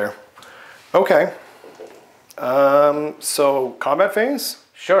objective there. Okay. So combat phase?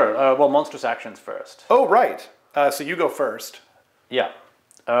 Sure. Well, monstrous actions first. Oh, right. So you go first. Yeah.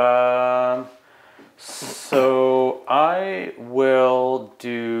 So I will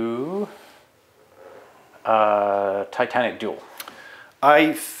do Titanic Duel.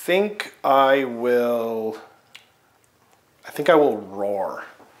 I think I will roar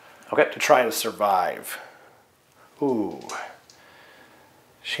Okay. to try to survive. Ooh.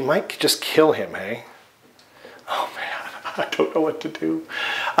 She might just kill him, hey? Oh man, I don't know what to do.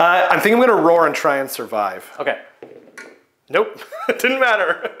 I think I'm gonna roar and try and survive. Okay. Nope, it didn't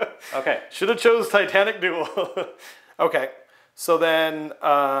matter. Okay. Should have chose Titanic Duel. Okay, so then,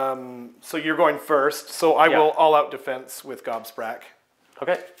 so you're going first. So I will all out defense with Gobsprack.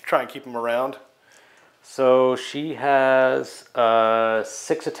 Okay. Try and keep him around. So she has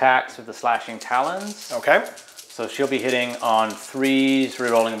 6 attacks with the slashing talons. Okay. So she'll be hitting on 3s,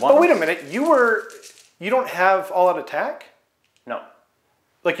 rerolling 1. Oh, wait a minute. You don't have all out attack? No.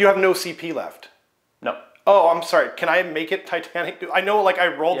 Like you have no CP left? No. Oh, I'm sorry. Can I make it Titanic Duel? I know, like, I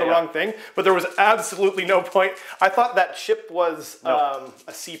rolled the wrong thing, but there was absolutely no point. I thought that ship was a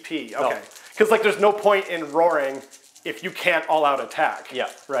CP. Okay. Because, like, there's no point in roaring if you can't all-out attack.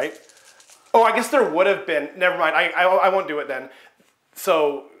 Yeah. Right? Oh, I guess there would have been. Never mind. I won't do it then.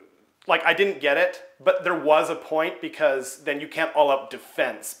 So, like, I didn't get it, but there was a point because then you can't all-out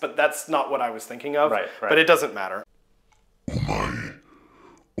defense. But that's not what I was thinking of. Right. But it doesn't matter.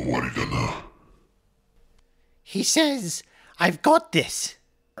 He says, I've got this.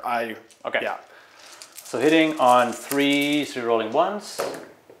 Okay. Yeah. So hitting on 3s, rerolling 1s.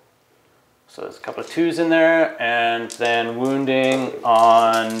 So there's a couple of 2s in there, and then wounding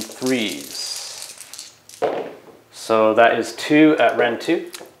on 3s. So that is 2 at Ren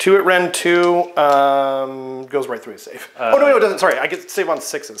 2. 2 at Ren 2 goes right through his save. Oh, no, it doesn't. Sorry, I get to save on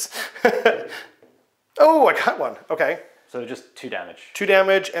 6s. Oh, I got one. Okay. So just 2 damage. 2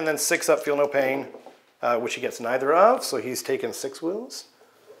 damage, and then 6 up, feel no pain, which he gets neither of, so he's taken 6 wounds.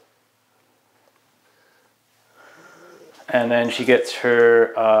 And then she gets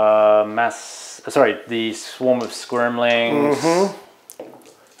her the swarm of squirmlings. Mm-hmm.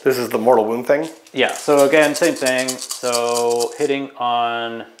 This is the mortal wound thing? Yeah, so again, same thing. So hitting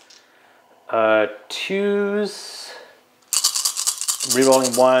on 2s,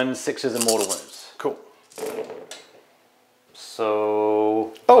 rerolling 1s, 6s, and mortal wounds. Cool.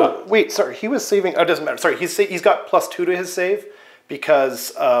 So... Oh, wait, sorry, he was saving... Oh, it doesn't matter. Sorry, he's got +2 to his save because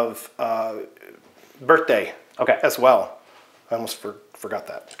of birthday as well. I almost forgot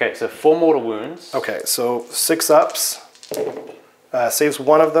that. Okay, so 4 mortal wounds. Okay, so 6 ups. Saves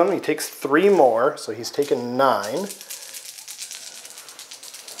 1 of them. He takes 3 more, so he's taken 9.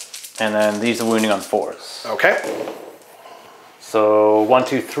 And then these are wounding on 4s. Okay. So 1,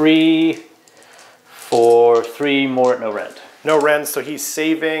 2, 3, 4, 3 more at no rend. No rend, so he's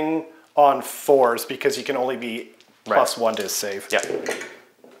saving on 4s because he can only be +1 to his save. Yeah.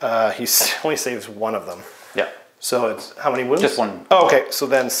 He only saves 1 of them. Yeah. So it's how many wounds? Just 1. Oh, okay. So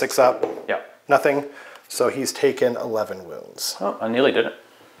then 6 up. Yeah. Nothing. So he's taken 11 wounds. Oh, I nearly did it.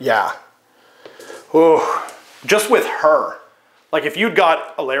 Yeah. Ooh. Just with her. Like if you'd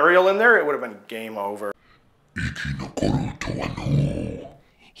got Alariel in there, it would have been game over.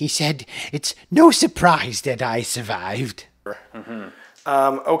 He said, it's no surprise that I survived. Mm-hmm.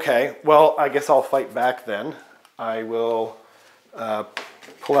 Okay. Well, I guess I'll fight back then. I will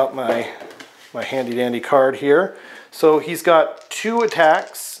pull out my handy dandy card here. So he's got 2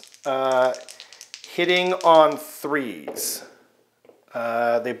 attacks hitting on 3s.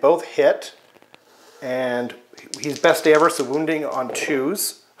 They both hit, and he's best ever, so wounding on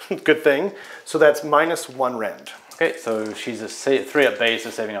 2s. Good thing. So that's -1 rend. Okay, so she's a 3 at base,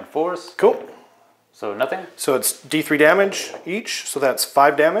 so saving on 4s. Cool. So nothing. So it's D3 damage each, so that's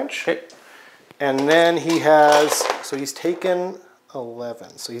 5 damage. Okay. And then he has, so he's taken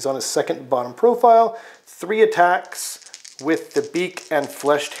 11. So he's on his second bottom profile. 3 attacks with the beak and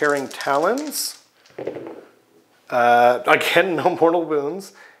flesh-tearing talons. Again, no mortal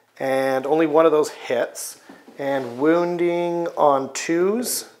wounds. And only 1 of those hits. And wounding on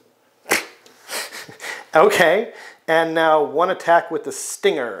 2s. Okay. And now 1 attack with the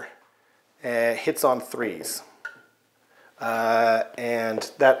stinger. Hits on 3s.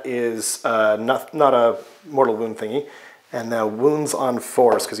 And that is not a mortal wound thingy. And now wounds on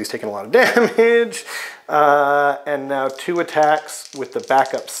force because he's taking a lot of damage. And now 2 attacks with the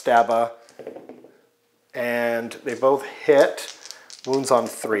backup stabba. And they both hit. Wounds on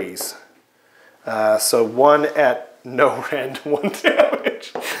 3s. So 1 at no end, 1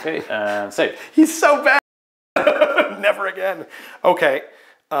 damage. Okay, and save. He's so bad. Never again. Okay.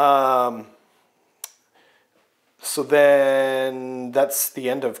 So then that's the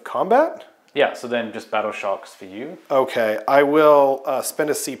end of combat? Yeah, so then just battle shocks for you. Okay, I will spend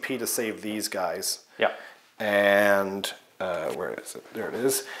a CP to save these guys. Yeah. And where is it? There it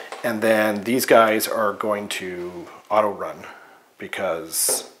is. And then these guys are going to auto run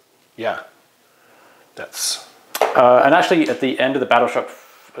because, yeah, that's... And actually, at the end of the battle shock,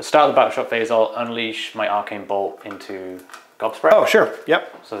 start of the battle shock phase, I'll unleash my arcane bolt into Gobsprack. Oh, sure.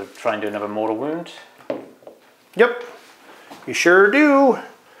 Yep. So try and do another mortal wound. Yep. You sure do.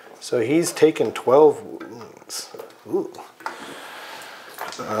 So he's taken 12 wounds. Ooh.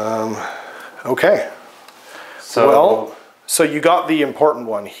 Okay. So so you got the important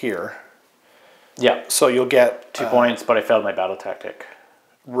one here. yeah, So you'll get 2 points, but I failed my battle tactic.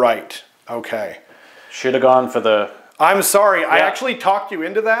 Right. Okay. Should have gone for the... I'm sorry. I actually talked you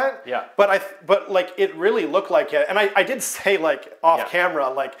into that. Yeah. But like it really looked like it, and I did say like off camera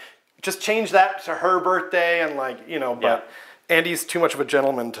like just change that to her birthday and like but Andy's too much of a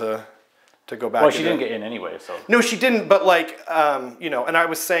gentleman to go back. Well, she didn't get in anyway, so... No, she didn't. But like and I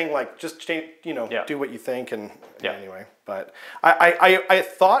was saying like just change do what you think and anyway. But I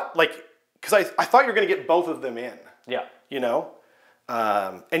thought like because I thought you were gonna get both of them in. Yeah.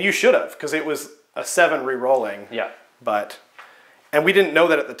 And you should have because it was a 7 re-rolling. Yeah. And we didn't know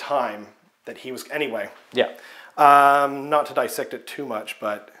that at the time that he was, anyway. Yeah. Not to dissect it too much,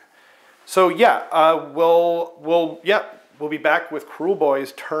 but, so yeah, we'll be back with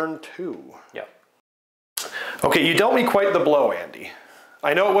Kruleboyz Turn 2. Yeah. Okay, you dealt me quite the blow, Andy.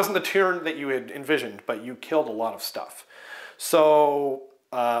 I know it wasn't the turn that you had envisioned, but you killed a lot of stuff. So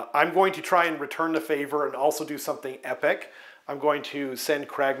I'm going to try and return the favor and also do something epic. I'm going to send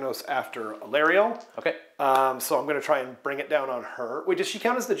Kragnos after Alariel. Okay. So I'm going to try and bring it down on her. Wait, does she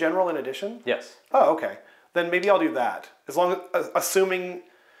count as the general in addition? Yes. Oh, okay. Then maybe I'll do that. As long as, assuming,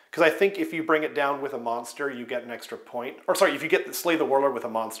 because I think if you bring it down with a monster, you get an extra point. Or sorry, if you get slay the warlord with a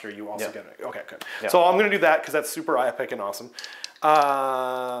monster, you also get it. Okay, good. Yeah. So I'm going to do that because that's super epic and awesome.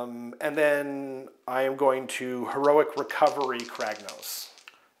 And then I am going to heroic recovery Kragnos.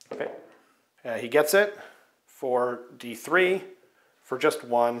 Okay. He gets it for D3 for just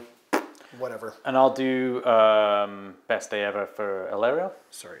 1. Whatever. And I'll do best day ever for Alariel.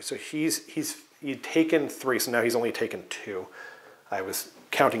 Sorry, so he'd taken 3, so now he's only taken 2. I was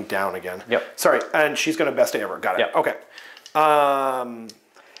counting down again. Yep. Sorry, and she's going to best day ever. Got it. Yep. Okay.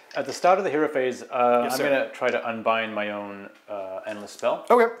 At the start of the hero phase, I'm sir. going to try to unbind my own endless spell.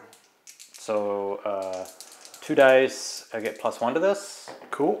 Okay. So 2 dice, I get +1 to this.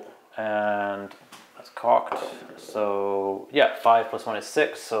 Cool. And that's cocked. So yeah, 5 + 1 is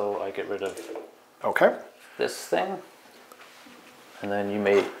 6. So I get rid of this thing. And then you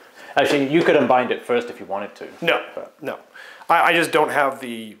may... Actually, you could unbind it first if you wanted to. No, no. I just don't have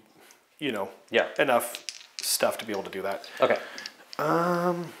the, enough stuff to be able to do that. Okay.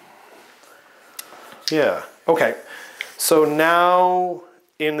 Yeah. Okay. So now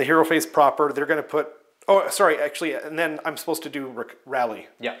in the hero phase proper, they're going to put... Oh, sorry, actually, and then I'm supposed to do rally.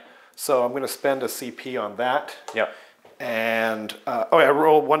 Yeah. So I'm going to spend a CP on that. Yeah. And, I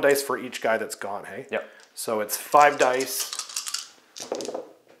roll 1 dice for each guy that's gone, hey? Yeah. So it's 5 dice.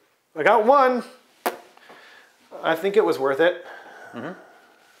 I got 1. I think it was worth it. Mm-hmm.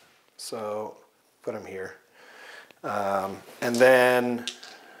 So put him here. And then,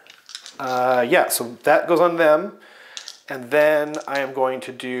 so that goes on them. And then I am going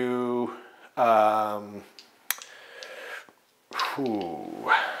to do, I'm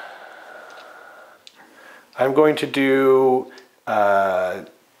going to do my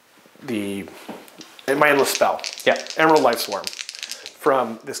endless spell. Yeah. Emerald Life Swarm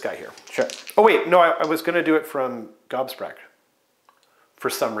from this guy here. Sure. Oh wait, no, I was going to do it from Gobsprack for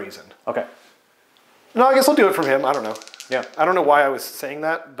some reason. Okay. No, I guess I'll do it from him. I don't know. Yeah. I don't know why I was saying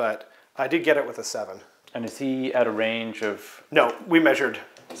that, but I did get it with a 7. And is he at a range of... No, we measured.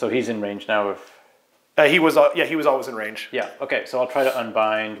 So he's in range now of... He was always in range. Yeah, okay, so I'll try to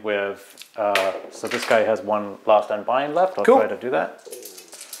unbind with... so this guy has 1 last unbind left. I'll try to do that.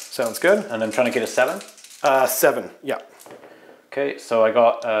 Sounds good. And I'm trying to get a 7. 7, yeah. Okay, so I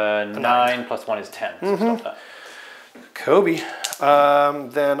got 9 + 1 is 10. So stop that. Kobe.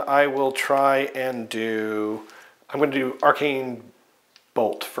 Then I will try and I'm going to do Arcane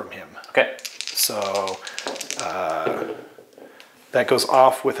Bolt from him. Okay. So That goes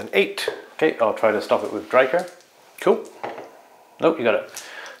off with an 8. Okay, I'll try to stop it with Dryker. Cool. Nope, you got it.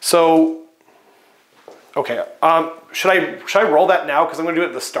 So, okay. Should I roll that now? Because I'm going to do it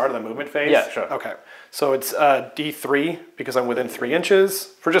at the start of the movement phase. Yeah, sure. Okay. So it's D3 because I'm within 3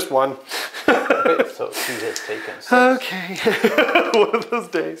 inches for just 1. Okay, so he has taken 6. Okay. One of those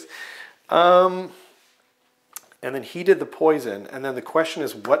days. And then he did the poison. And then the question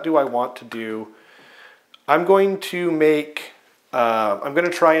is, what do I want to do? I'm going to make... I'm going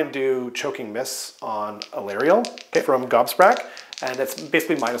to try and do Choking Miss on Alariel from Gobsprak, and it's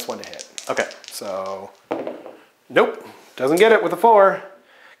basically -1 to hit. Okay. So, nope, doesn't get it with a 4.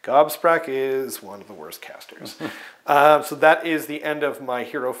 Gobsprak is one of the worst casters. So that is the end of my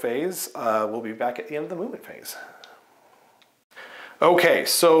hero phase. We'll be back at the end of the movement phase. Okay,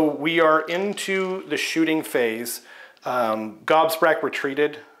 so we are into the shooting phase. Gobsprak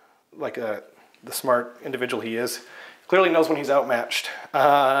retreated like the smart individual he is. Clearly knows when he's outmatched.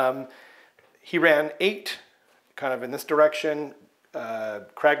 He ran 8, kind of in this direction.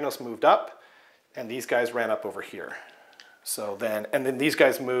 Kragnos moved up, and these guys ran up over here. So then, and then these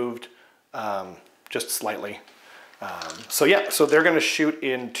guys moved just slightly. So yeah, so they're going to shoot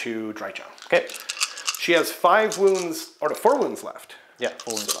into Drycha. Okay. She has 5 wounds, or 4 wounds left. Yeah,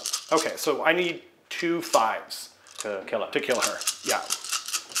 4 wounds left. Okay, so I need 2 5s To kill her. to kill her. Yeah.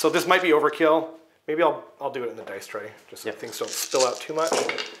 So this might be overkill. Maybe I'll do it in the dice tray, just so things don't spill out too much.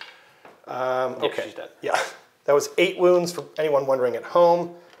 Okay. She's dead. Yeah. That was 8 wounds for anyone wondering at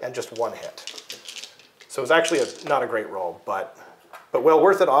home, and just 1 hit. So it was actually not a great roll, but well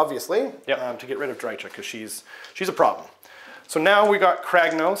worth it, obviously, to get rid of Drycha, because she's a problem. So now we got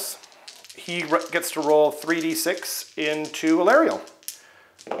Kragnos. He gets to roll 3d6 into Alariel.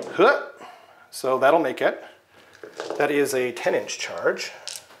 So that'll make it. That is a 10-inch charge.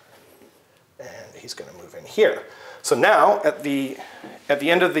 And he's going to move in here. So now, at the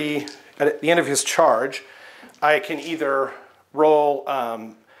end of his charge, I can either roll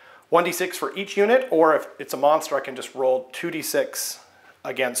 1d6 for each unit, or if it's a monster, I can just roll 2d6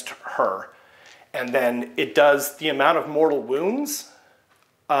 against her. And then it does the amount of mortal wounds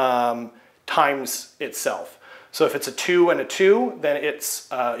times itself. So if it's a 2 and a 2, then it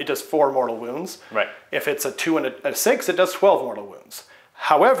does 4 mortal wounds. Right. If it's a 2 and a 6, it does 12 mortal wounds.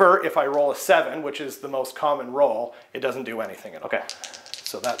 However, if I roll a 7, which is the most common roll, it doesn't do anything at all. Okay.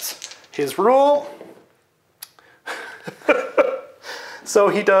 So that's his rule. So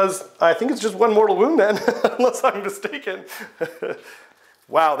he does, I think it's just 1 mortal wound then, unless I'm mistaken.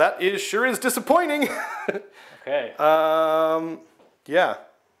 Wow, that sure is disappointing. Okay. Yeah.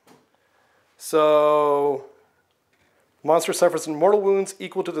 So, monster suffers mortal wounds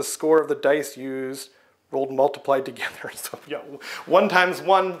equal to the score of the dice used, rolled and multiplied together. So yeah, 1 times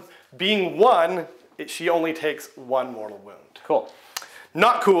 1 being 1, she only takes 1 mortal wound. Cool.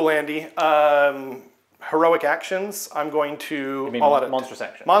 Not cool, Andy. Heroic actions. I'm going to You mean all out. monstrous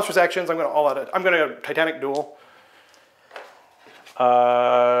actions? Monstrous actions. I'm going to all out. I'm going to Titanic Duel.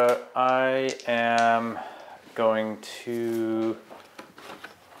 I am going to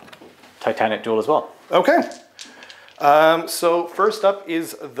Titanic Duel as well. Okay. So first up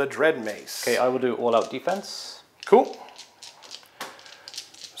is the Dread Mace. Okay, I will do all-out defense. Cool.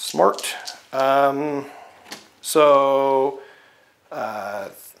 Smart. So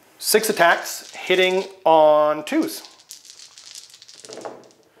 6 attacks hitting on 2s.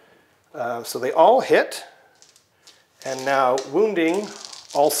 So they all hit. And now wounding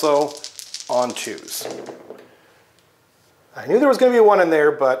also on 2s. I knew there was going to be a 1 in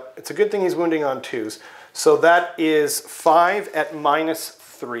there, but it's a good thing he's wounding on 2s. So that is 5 at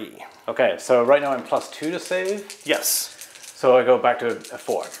 -3. Okay, so right now I'm +2 to save. Yes. So I go back to a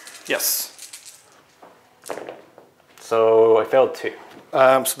 4. Yes. So I failed 2.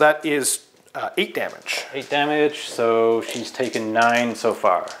 So that is 8 damage. 8 damage, so she's taken 9 so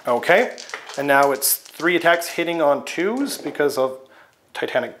far. Okay. And now it's 3 attacks hitting on 2s because of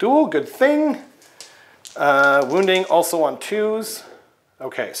Titanic Duel. Good thing. Wounding also on 2s.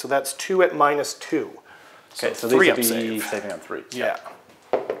 Okay, so that's 2 at -2. Okay, so 3 these up would be save. saving on 3. Yeah.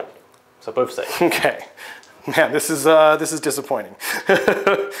 So both save. Okay. Man, this is disappointing.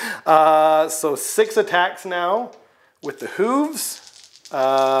 So 6 attacks now with the hooves.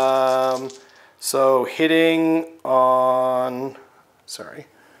 So hitting on,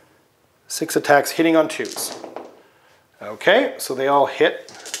 6 attacks hitting on 2s. Okay, so they all hit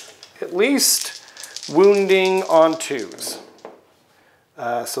at least. Wounding on 2s.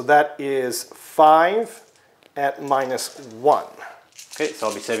 So that is 5 at -1. Okay, so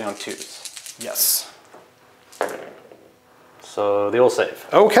I'll be saving on 2s. Yes. So they all save.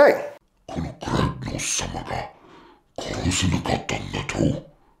 Okay. このクラグノス様が殺せなかったんだと。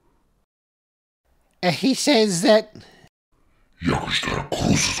He says that. 訳したら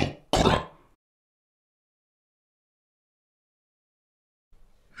殺すぞ、こら。よ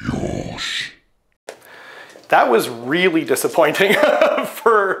ーし。That was really disappointing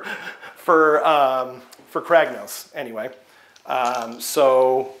for Kragnos. Anyway,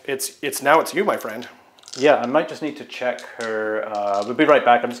 so it's now it's you, my friend. Yeah, I might just need to check her. We'll be right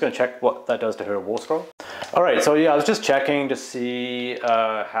back. I'm just going to check what that does to her war scroll. All right, so yeah, I was just checking to see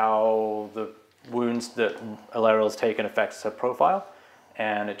how the wounds that Alariel's taken affects her profile,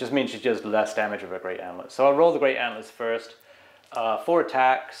 and it just means she does less damage with her Great Antlers. So I'll roll the Great Antlers first. 4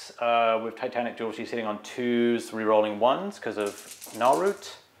 attacks with Titanic Jewel. She's hitting on 2s, rerolling 1s because of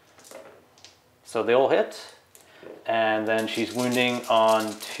Gnarlroot. So they all hit. And then she's wounding on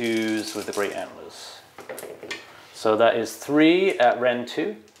 2s with the Great Antlers. So that is 3 at Ren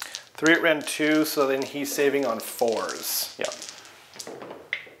 2. 3 at Ren 2, so then he's saving on 4s. Yeah.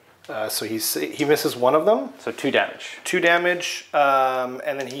 So he misses one of them. So 2 damage. 2 damage,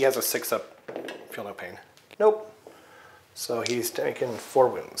 and then he has a 6 up. Feel no pain. Nope. So he's taking 4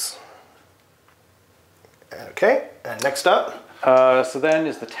 wounds. Okay, and next up. So then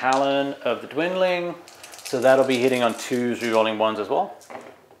is the Talon of the Dwindling. So that'll be hitting on 2s, rerolling 1s as well.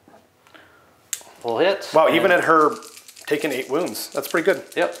 Full hit. Wow, even at her taking 8 wounds. That's pretty good.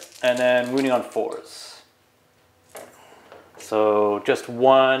 Yep, and then wounding on 4s. So just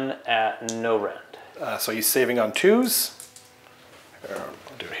 1 at no rend. So he's saving on 2s. I'll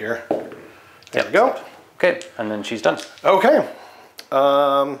do it here. There we go. Okay, and then she's done. Okay.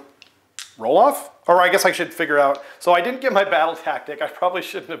 Roll off? Or I guess I should figure out. So I didn't get my battle tactic. I probably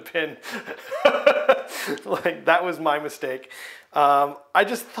shouldn't have been. Like, that was my mistake. I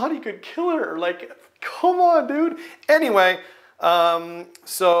just thought he could kill her. Like, come on, dude. Anyway,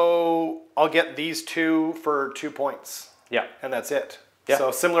 so I'll get these 2 for 2 points. Yeah. And that's it. Yeah.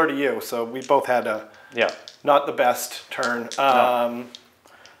 So similar to you. So we both had a not the best turn. No.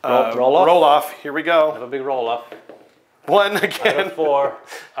 Roll off. Roll off. Here we go. Have a big roll off. 1 again. I got 4.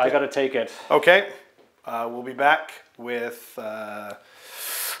 I got to take it. Okay. We'll be back with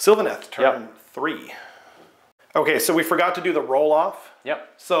Sylvaneth Turn 3. Okay, so we forgot to do the roll off.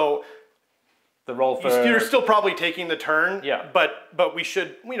 Yep. So the roll for... You're still probably taking the turn. Yeah. But we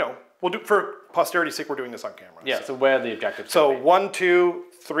should, we'll do, for posterity's sake, we're doing this on camera. Yeah, so where the objectives So 1, 2,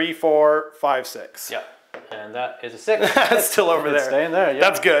 3, 4, 5, 6. Yeah. And that is a 6. That's still over there. It's staying there, yeah.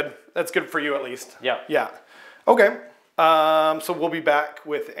 That's good. That's good for you at least. Yeah. Yeah. Okay. So we'll be back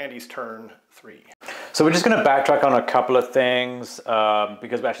with Andy's turn 3. So we're just going to backtrack on a couple of things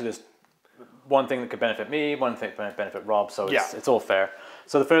because actually there's one thing that could benefit me, one thing that could benefit Rob, so it's all fair.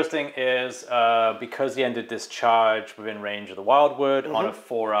 So the first thing is because he ended this charge within range of the Wildwood, on a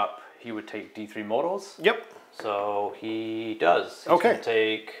 4-up, he would take D3 mortals. Yep. So he does. He's okay. Going to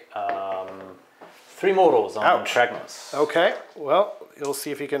take 3 mortals on Kragnos. Okay. Well, he'll see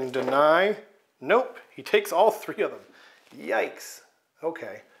if he can deny. Nope. He takes all 3 of them. Yikes.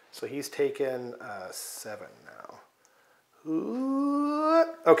 Okay. So he's taken 7 now.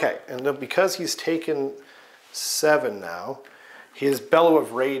 Okay. And then because he's taken 7 now, his Bellow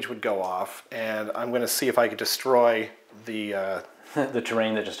of Rage would go off, and I'm going to see if I could destroy the... the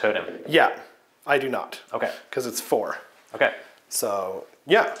terrain that just hurt him. Yeah. I do not. Okay. Because it's 4. Okay. So,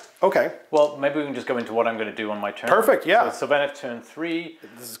 yeah. Okay. Well, maybe we can just go into what I'm going to do on my turn. Perfect, yeah. So Sylvaneth Turn 3.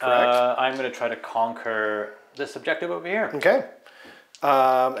 This is correct. I'm going to try to conquer this objective over here. Okay.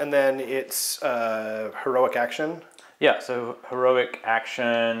 And then it's heroic action. Yeah, so heroic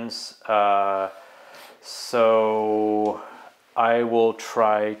actions. So I will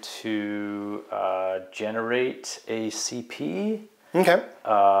try to generate a CP. Okay.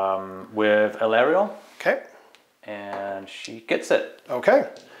 With Alariel. Okay. And she gets it. Okay.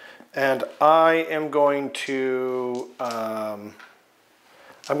 And I am going to I'm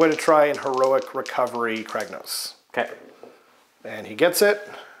going to try and heroic recovery Kragnos. Okay. And he gets it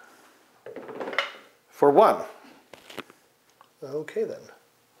for 1. Okay then.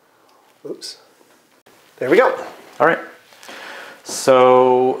 Oops. There we go. All right.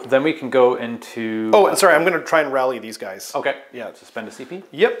 So then we can go into... Oh, and sorry, I'm going to try and rally these guys. Okay. Yeah. So spend a CP.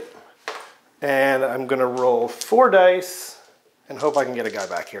 Yep. And I'm going to roll 4 dice and hope I can get a guy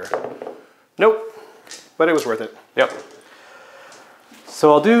back here. Nope. But it was worth it. Yep.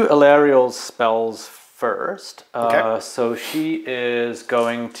 So I'll do Alariel's spells first. Okay. So she is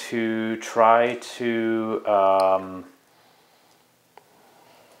going to try to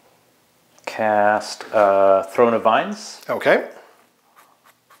cast Throne of Vines. Okay.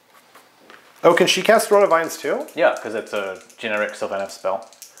 Oh, can she cast Throne of Vines too? Yeah, because it's a generic Sylvaneth spell.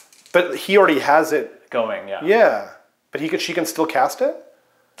 But he already has it. Going, yeah. Yeah. But she can still cast it?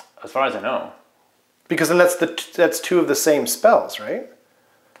 As far as I know. Because then that's two of the same spells, right?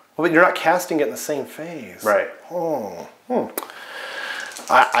 Well, but you're not casting it in the same phase. Right. Oh.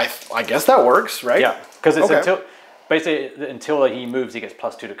 I guess that works, right? Yeah, because it's until he moves, he gets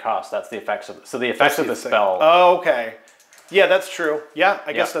 +2 to cast. That's the effects of the effects of the spell. Oh, okay. Yeah, that's true. Yeah,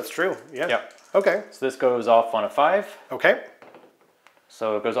 I guess that's true. Yeah. Yeah. Okay. So this goes off on a 5. Okay.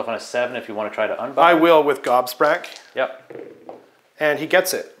 So it goes off on a 7 if you want to try to unbind. I will with Gobsprack. Yep. And he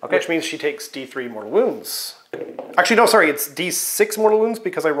gets it, which means she takes D3 mortal wounds. Actually, no, sorry, it's D6 mortal wounds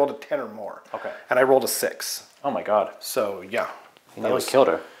because I rolled a 10 or more. Okay. And I rolled a 6. Oh my god. So, yeah. He nearly killed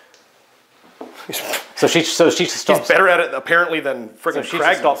her. So she stops. He's better at it, apparently, than friggin'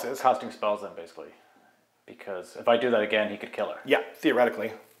 Kragnos is. Casting spells then, basically. Because if I do that again, he could kill her. Yeah,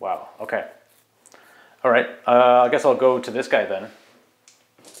 theoretically. Wow, okay. All right, I guess I'll go to this guy then.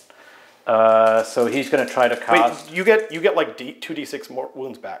 So he's going to try to cast... Wait, you get like 2d6 more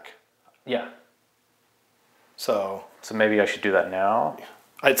wounds back. Yeah. So maybe I should do that now.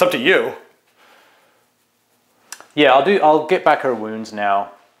 It's up to you. Yeah, I'll get back her wounds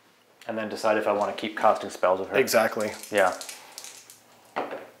now, and then decide if I want to keep casting spells with her. Exactly. Yeah.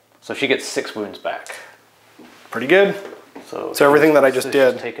 So she gets 6 wounds back. Pretty good. So everything that I just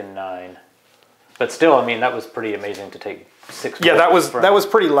did. She's taken 9. But still, I mean, that was pretty amazing to take 6. Yeah, that was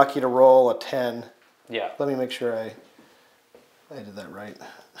pretty lucky to roll a 10. Yeah. Let me make sure I did that right.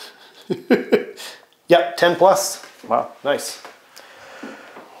 Yeah, 10 plus. Wow. Nice.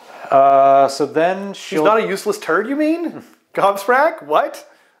 So then she's not a useless turd, you mean? Gobsprack? What?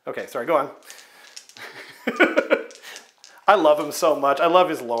 Okay, sorry, go on. I love him so much. I love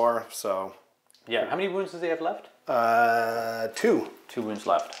his lore, so. Yeah, how many wounds does he have left? 2. 2 wounds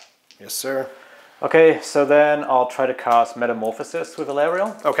left. Yes, sir. Okay, so then I'll try to cast Metamorphosis with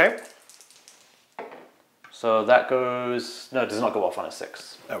Ilariel. Okay. So that goes... No, it does not go off on a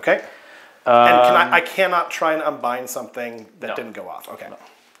 6. Okay. And I cannot try and unbind something that didn't go off. Okay. No.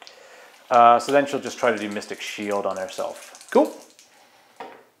 So then she'll just try to do Mystic Shield on herself. Cool.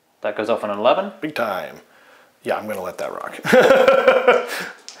 That goes off on an 11. Big time. Yeah, I'm going to let that rock.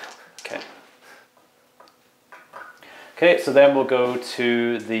 Okay. Okay, so then we'll go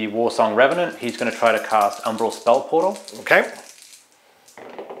to the Warsong Revenant. He's going to try to cast Umbral Spell Portal. Okay.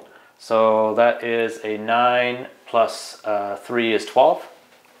 So that is a 9 plus 3 is 12.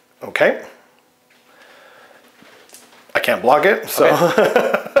 Okay. I can't block it, so.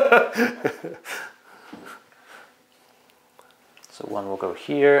 Okay. So one will go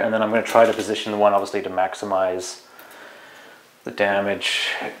here, and then I'm going to try to position the one, obviously, to maximize the damage,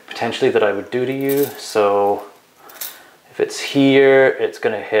 potentially, that I would do to you. So if it's here, it's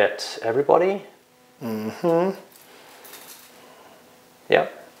going to hit everybody. Mm-hmm.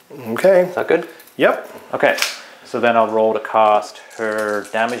 Yep. Okay. Is that good? Yep. Okay. So then I'll roll to cast her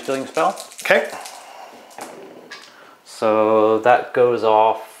damage dealing spell. Okay. So that goes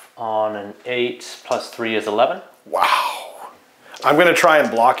off on an 8 plus 3 is 11. Wow. I'm going to try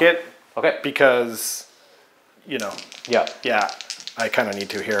and block it. Okay. Because, you know. Yeah. Yeah, I kind of need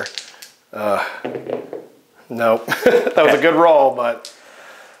to here. Nope. That was a good roll, but.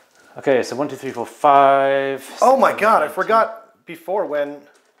 Okay, so 1, 2, 3, 4, 5. Oh my God, I forgot before when.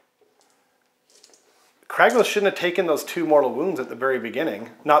 Kragnos shouldn't have taken those 2 mortal wounds at the very beginning.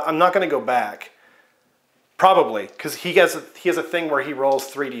 I'm not going to go back. Probably, because he has a thing where he rolls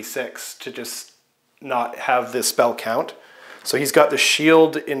 3d6 to just not have this spell count. So he's got the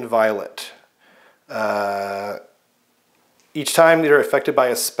shield in violet. Each time you're affected by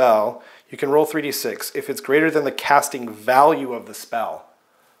a spell, you can roll 3d6 if it's greater than the casting value of the spell.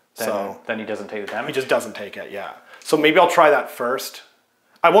 Then he doesn't take the damage? He just doesn't take it, yeah. So maybe I'll try that first.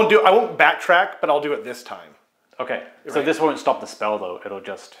 I won't backtrack, but I'll do it this time. Okay, so this won't stop the spell though,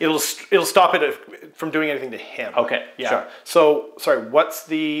 It'll stop it from doing anything to him. Okay, yeah. sure. So, sorry, what's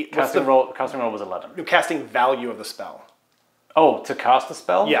the... Casting roll was 11. Casting value of the spell. Oh, to cast the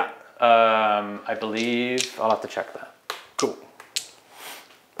spell? Yeah. I believe, I'll have to check that. Cool.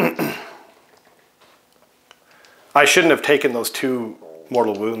 I shouldn't have taken those 2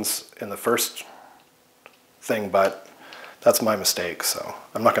 mortal wounds in the first thing, but that's my mistake, so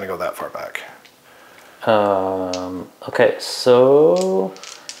I'm not going to go that far back. Okay, so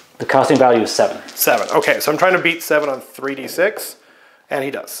the casting value is 7. 7. Okay, so I'm trying to beat 7 on 3d6, and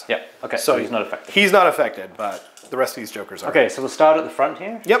he does. Yeah, okay, so he's not affected. He's not affected, but the rest of these jokers are. Okay, so we'll start at the front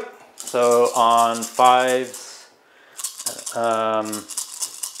here. Yep. So on 5s,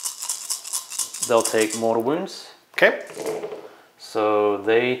 they'll take mortal wounds. Okay. So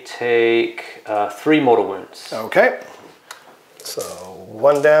they take 3 mortal wounds. Okay. So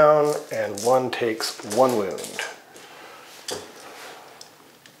 1 down and 1 takes 1 wound.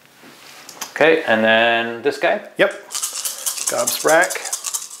 Okay, and then this guy. Yep. Gobsprack.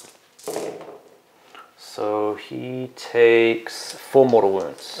 So he takes 4 mortal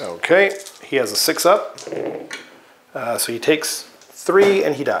wounds. Okay. He has a 6 up. So he takes 3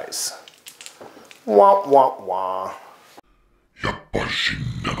 and he dies. Wah, wah, wah. やっぱ死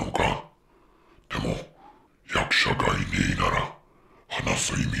んだのか。でも役者がいねえなら話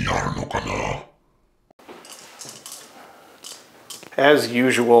す意味あるのかな。As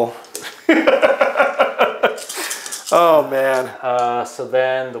usual. Oh man. So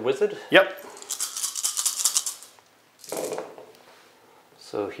then the wizard. Yep.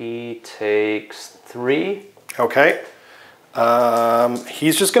 So he takes 3. Okay.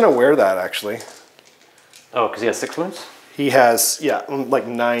 He's just gonna wear that actually. Oh, because he has 6 wounds? He has, yeah, I'm like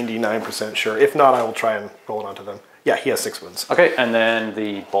 99% sure. If not, I will try and roll it onto them. Yeah, he has 6 wounds. Okay, and then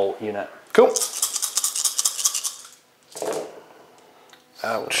the bolt unit. Cool.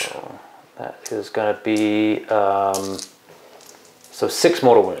 Ouch. So that is going to be, so 6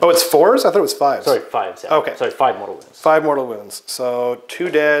 mortal wounds. Oh, it's 4s? I thought it was 5s. Sorry, 5s. Yeah. Okay. Sorry, 5 mortal wounds. 5 mortal wounds. So 2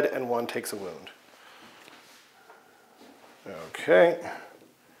 dead and 1 takes a wound. Okay.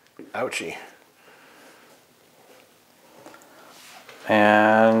 Ouchie.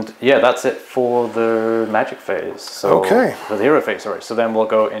 And yeah, that's it for the magic phase. So, okay. For the hero phase, sorry. So then we'll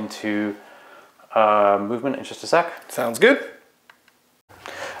go into movement in just a sec. Sounds good.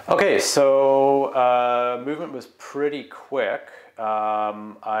 Okay, so movement was pretty quick.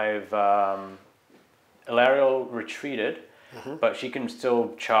 Ilariel retreated, but she can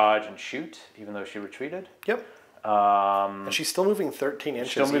still charge and shoot, even though she retreated. Yep. And she's still moving 13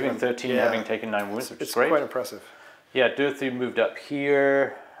 inches. Still moving 13, yeah. Having taken 9 wounds, which is great. It's quite impressive. Yeah, Durthu moved up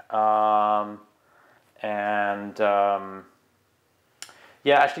here,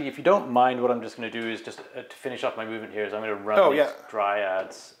 yeah, actually, if you don't mind, what I'm just going to do is just to finish off my movement here is I'm going to run these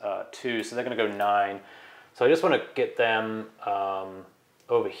dryads too, so they're going to go 9. So I just want to get them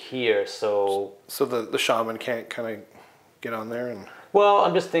over here, so the shaman can't kind of get on there and. Well,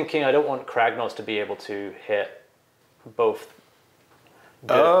 I'm just thinking I don't want Kragnos to be able to hit both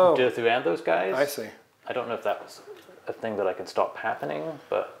Durthu and those guys. I see. I don't know if that was a thing that I can stop happening,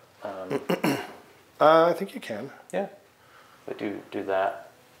 but I think you can. Yeah, I do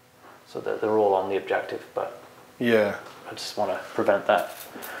that so that they're all on the objective, but yeah, I just want to prevent that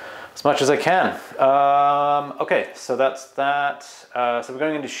as much as I can. Okay, so that's that. So we're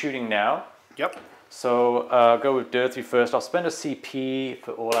going into shooting now. Yep. So go with Durthu first. I'll spend a CP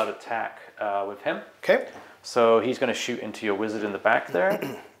for all-out attack with him. Okay. So he's going to shoot into your wizard in the back there.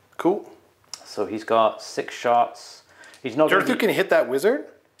 Cool. So he's got 6 shots. He's not. Durthu can hit that wizard?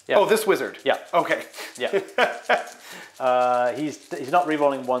 Yeah. Oh, this wizard? Yeah. Okay. Yeah. He's not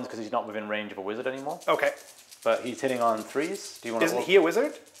rerolling 1s because he's not within range of a wizard anymore. Okay. But he's hitting on 3s. Do you want? Isn't he a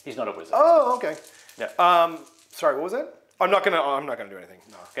wizard? He's not a wizard. Oh, okay. Yeah. Sorry, what was it? I'm not gonna do anything.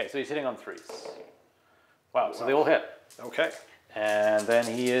 No. Okay, so he's hitting on 3s. Wow. So they all hit. Okay. And then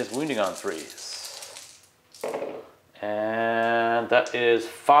he is wounding on 3s. And that is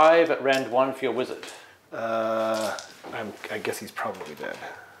 5 at rend 1 for your wizard. I guess he's probably dead.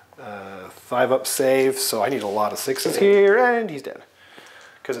 5 up save, so I need a lot of 6s here, and he's dead.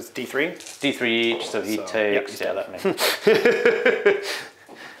 Because it's D3? D3 each, so he takes, yep, that makes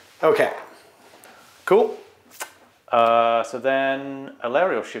Okay. Cool. So then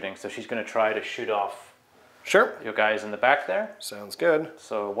Ilariel shooting, so she's going to try to shoot off your guys in the back there. Sounds good.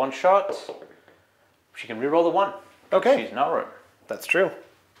 So 1 shot, she can reroll the 1. Okay. She's not room. That's true.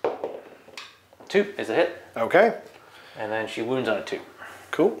 2 is a hit. Okay. And then she wounds on a 2.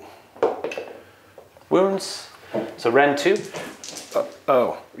 Cool. Wounds. So rend 2.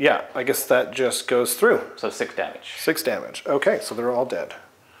 Oh, yeah. I guess that just goes through. So 6 damage. 6 damage. Okay, so they're all dead.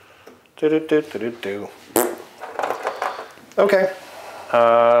 Do-do-do-do-do-do. Okay.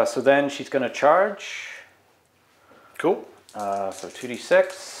 So then she's going to charge. Cool. So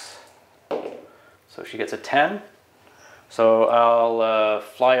 2d6. So she gets a 10. So I'll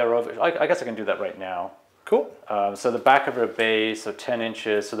fly her over. I guess I can do that right now. Cool. So the back of her base, so 10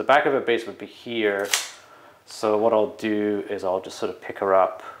 inches. So the back of her base would be here. So what I'll do is I'll just sort of pick her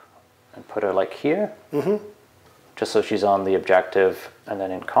up and put her like here. Mm-hmm. Just so she's on the objective and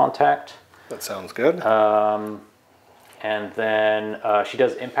then in contact. That sounds good. And then she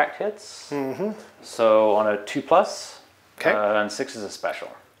does impact hits. Mm-hmm. So on a 2+, okay. And 6 is a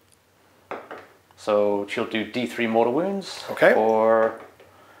special. So she'll do D3 mortal wounds. Okay. Or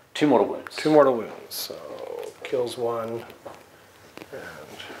 2 mortal wounds. 2 mortal wounds. So kills 1. And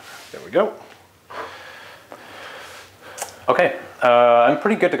there we go. Okay, I'm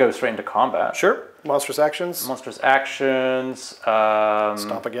pretty good to go straight into combat. Sure. Monstrous actions. Monstrous actions.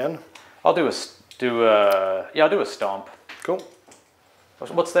 Stomp again. I'll do a stomp. Cool.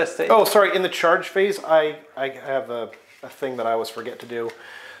 What's that stage? Oh, sorry. In the charge phase, I have a thing that I always forget to do.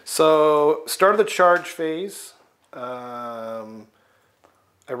 So, start of the charge phase, I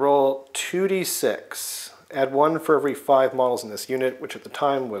roll 2d6. Add 1 for every 5 models in this unit, which at the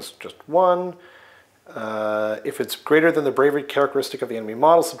time was just 1. If it's greater than the bravery characteristic of the enemy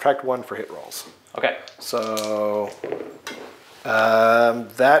model, subtract 1 for hit rolls. Okay. So,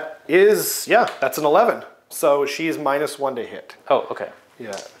 that is, yeah, that's an 11. So she's -1 to hit. Oh, okay.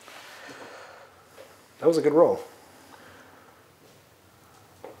 Yeah. That was a good roll.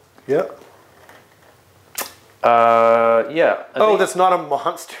 Yeah. Yeah. Oh, that's not a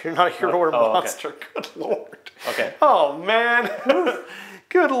monster. You're not a hero or monster. Okay. Good lord. Okay. Oh, man.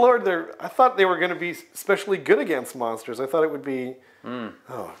 Good lord. I thought they were going to be especially good against monsters. I thought it would be...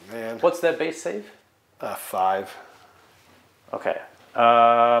 Oh, man. What's their base save? 5. Okay.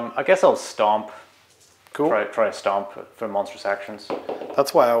 I guess I'll stomp. Cool. Try a stomp for monstrous actions.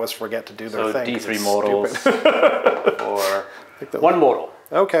 That's why I always forget to do their So thing. D3 mortals or 1 mortal.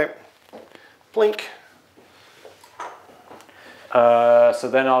 Okay. Blink. So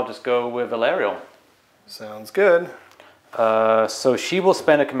then I'll just go with Valerial. Sounds good. So she will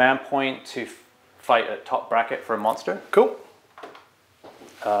spend a command point to fight a top bracket for a monster. Cool.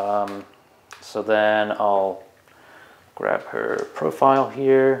 So then I'll grab her profile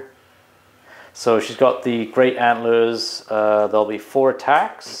here. So she's got the Great Antlers. There'll be 4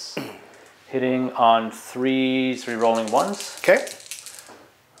 attacks, hitting on 3s, re-rolling 1s. Okay.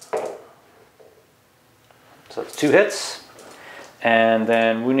 So it's 2 hits, and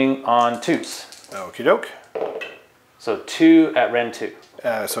then wounding on 2s. Okie doke. So 2 at Ren 2.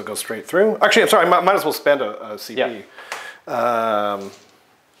 So it goes straight through. Actually, I'm sorry. I might as well spend a CP. Yeah.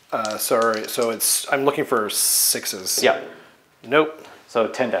 Sorry. So I'm looking for 6s. Yeah. Nope. So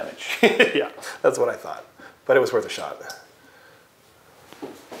 10 damage. Yeah, that's what I thought. But it was worth a shot.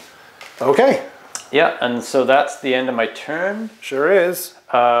 Okay. Yeah, and so that's the end of my turn. Sure is.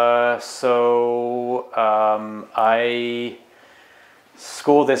 I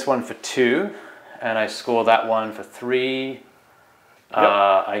score this one for 2, and I score that one for 3. Yep.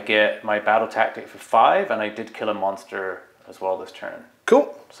 I get my battle tactic for 5, and I did kill a monster as well this turn.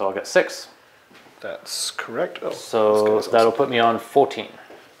 Cool. So I'll get 6. That's correct. Oh, so that'll put me on 14.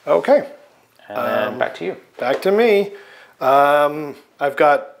 Okay. And then back to you. Back to me. I've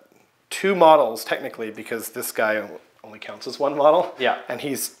got 2 models technically because this guy only counts as 1 model. Yeah. And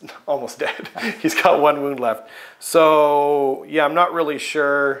he's almost dead. He's got 1 wound left. So yeah, I'm not really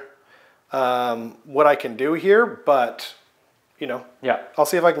sure what I can do here, but you know, yeah, I'll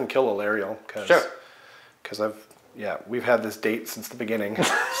see if I can kill Alariel. Sure. Because we've had this date since the beginning.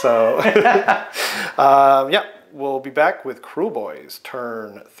 So yeah, we'll be back with Kruleboyz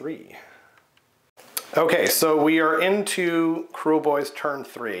Turn 3. Okay, so we are into Kruleboyz Turn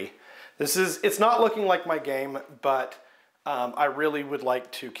 3. It's not looking like my game, but I really would like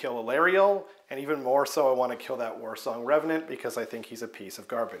to kill Alariel, and even more so I want to kill that Warsong Revenant because I think he's a piece of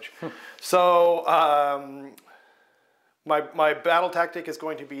garbage. So my battle tactic is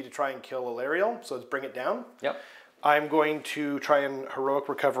going to be to try and kill Alariel, so let's bring it down. Yep. I'm going to try and heroic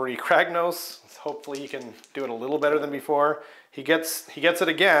recovery Kragnos. Hopefully he can do it a little better than before. He gets it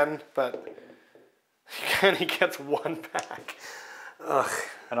again, but he gets 1 back. Ugh.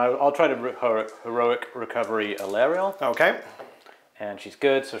 And I'll try to heroic recovery Alariel. Okay. And she's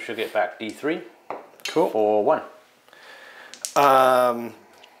good, so she'll get back D3. Cool. For 1.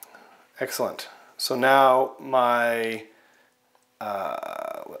 Excellent. So now my,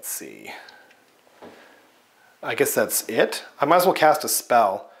 let's see. I guess that's it. I might as well cast a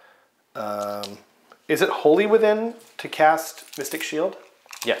spell. Is it Holy Within to cast Mystic Shield?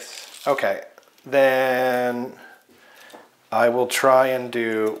 Yes. Okay. Then I will try and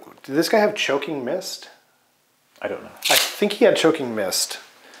do... Did this guy have Choking Mist? I don't know. I think he had Choking Mist.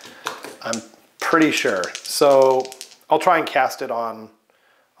 I'm pretty sure. So I'll try and cast it on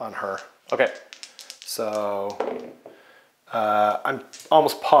her. Okay. So I'm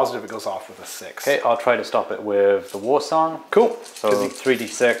almost positive it goes off with a 6. Okay, I'll try to stop it with the War Song. Cool. So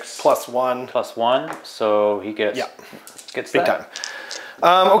 3d6 plus 1. Plus 1. So he gets big that.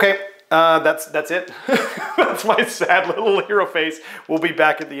 time. Okay. That's it. That's my sad little hero face. We'll be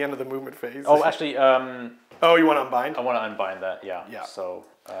back at the end of the movement phase. Oh, actually, oh, you want to unbind? I want to unbind that. Yeah. Yeah. So,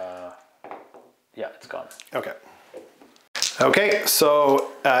 yeah, it's gone. Okay. Okay.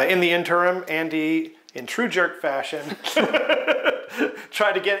 So in the interim, Andy in true jerk fashion,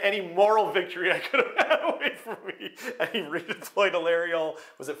 tried to get any moral victory I could have had away from me, and he redeployed Alariel.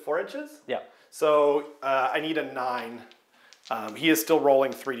 Was it 4 inches? Yeah. So I need a 9. He is still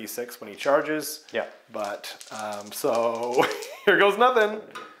rolling 3d6 when he charges. Yeah. But, so here goes nothing.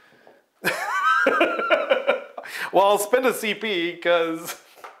 Well, I'll spend a CP because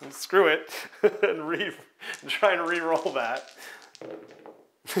screw it and try and re-roll that.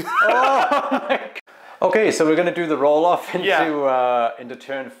 Oh my God. Okay, so we're going to do the roll-off into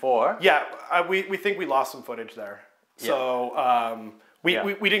turn 4. Yeah, we think we lost some footage there. So we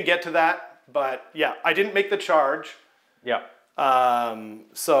didn't get to that, but yeah, I didn't make the charge. Yeah.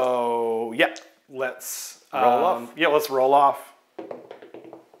 So yeah, let's roll off. Yeah, let's roll off.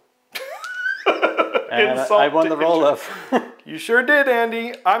 And I won the roll-off. You sure did,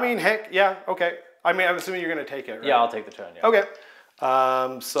 Andy. I mean, heck, yeah, okay. I mean, I'm assuming you're going to take it, right? Yeah, I'll take the turn, yeah. Okay.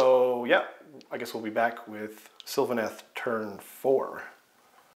 So, yeah, I guess we'll be back with Sylvaneth Turn 4.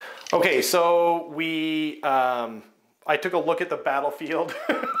 Okay, so I took a look at the battlefield,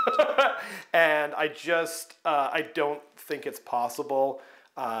 and I don't think it's possible.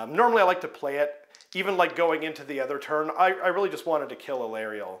 Normally I like to play it, even like going into the other turn. I really just wanted to kill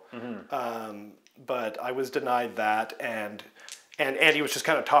Alariel. But I was denied that, and Andy was just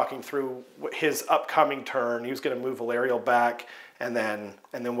kind of talking through his upcoming turn. He was going to move Alariel back, and then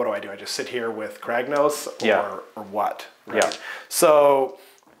what do? I just sit here with Kragnos, or what? Right? Yeah. So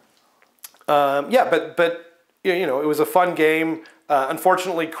but you know, it was a fun game.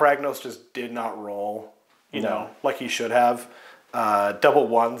 Unfortunately, Kragnos just did not roll, you know, like he should have. Double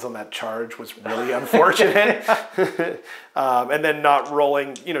 1s on that charge was really unfortunate. And then not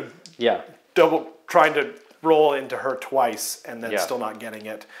rolling, you know, trying to roll into her twice and then still not getting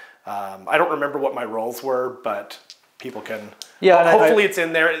it. I don't remember what my rolls were, but people can. Yeah, hopefully it's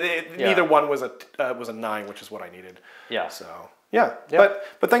in there. Neither one was a 9, which is what I needed. Yeah. So yeah.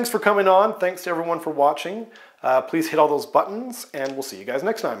 But thanks for coming on. Thanks to everyone for watching. Please hit all those buttons, and we'll see you guys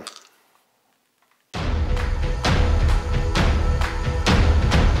next time.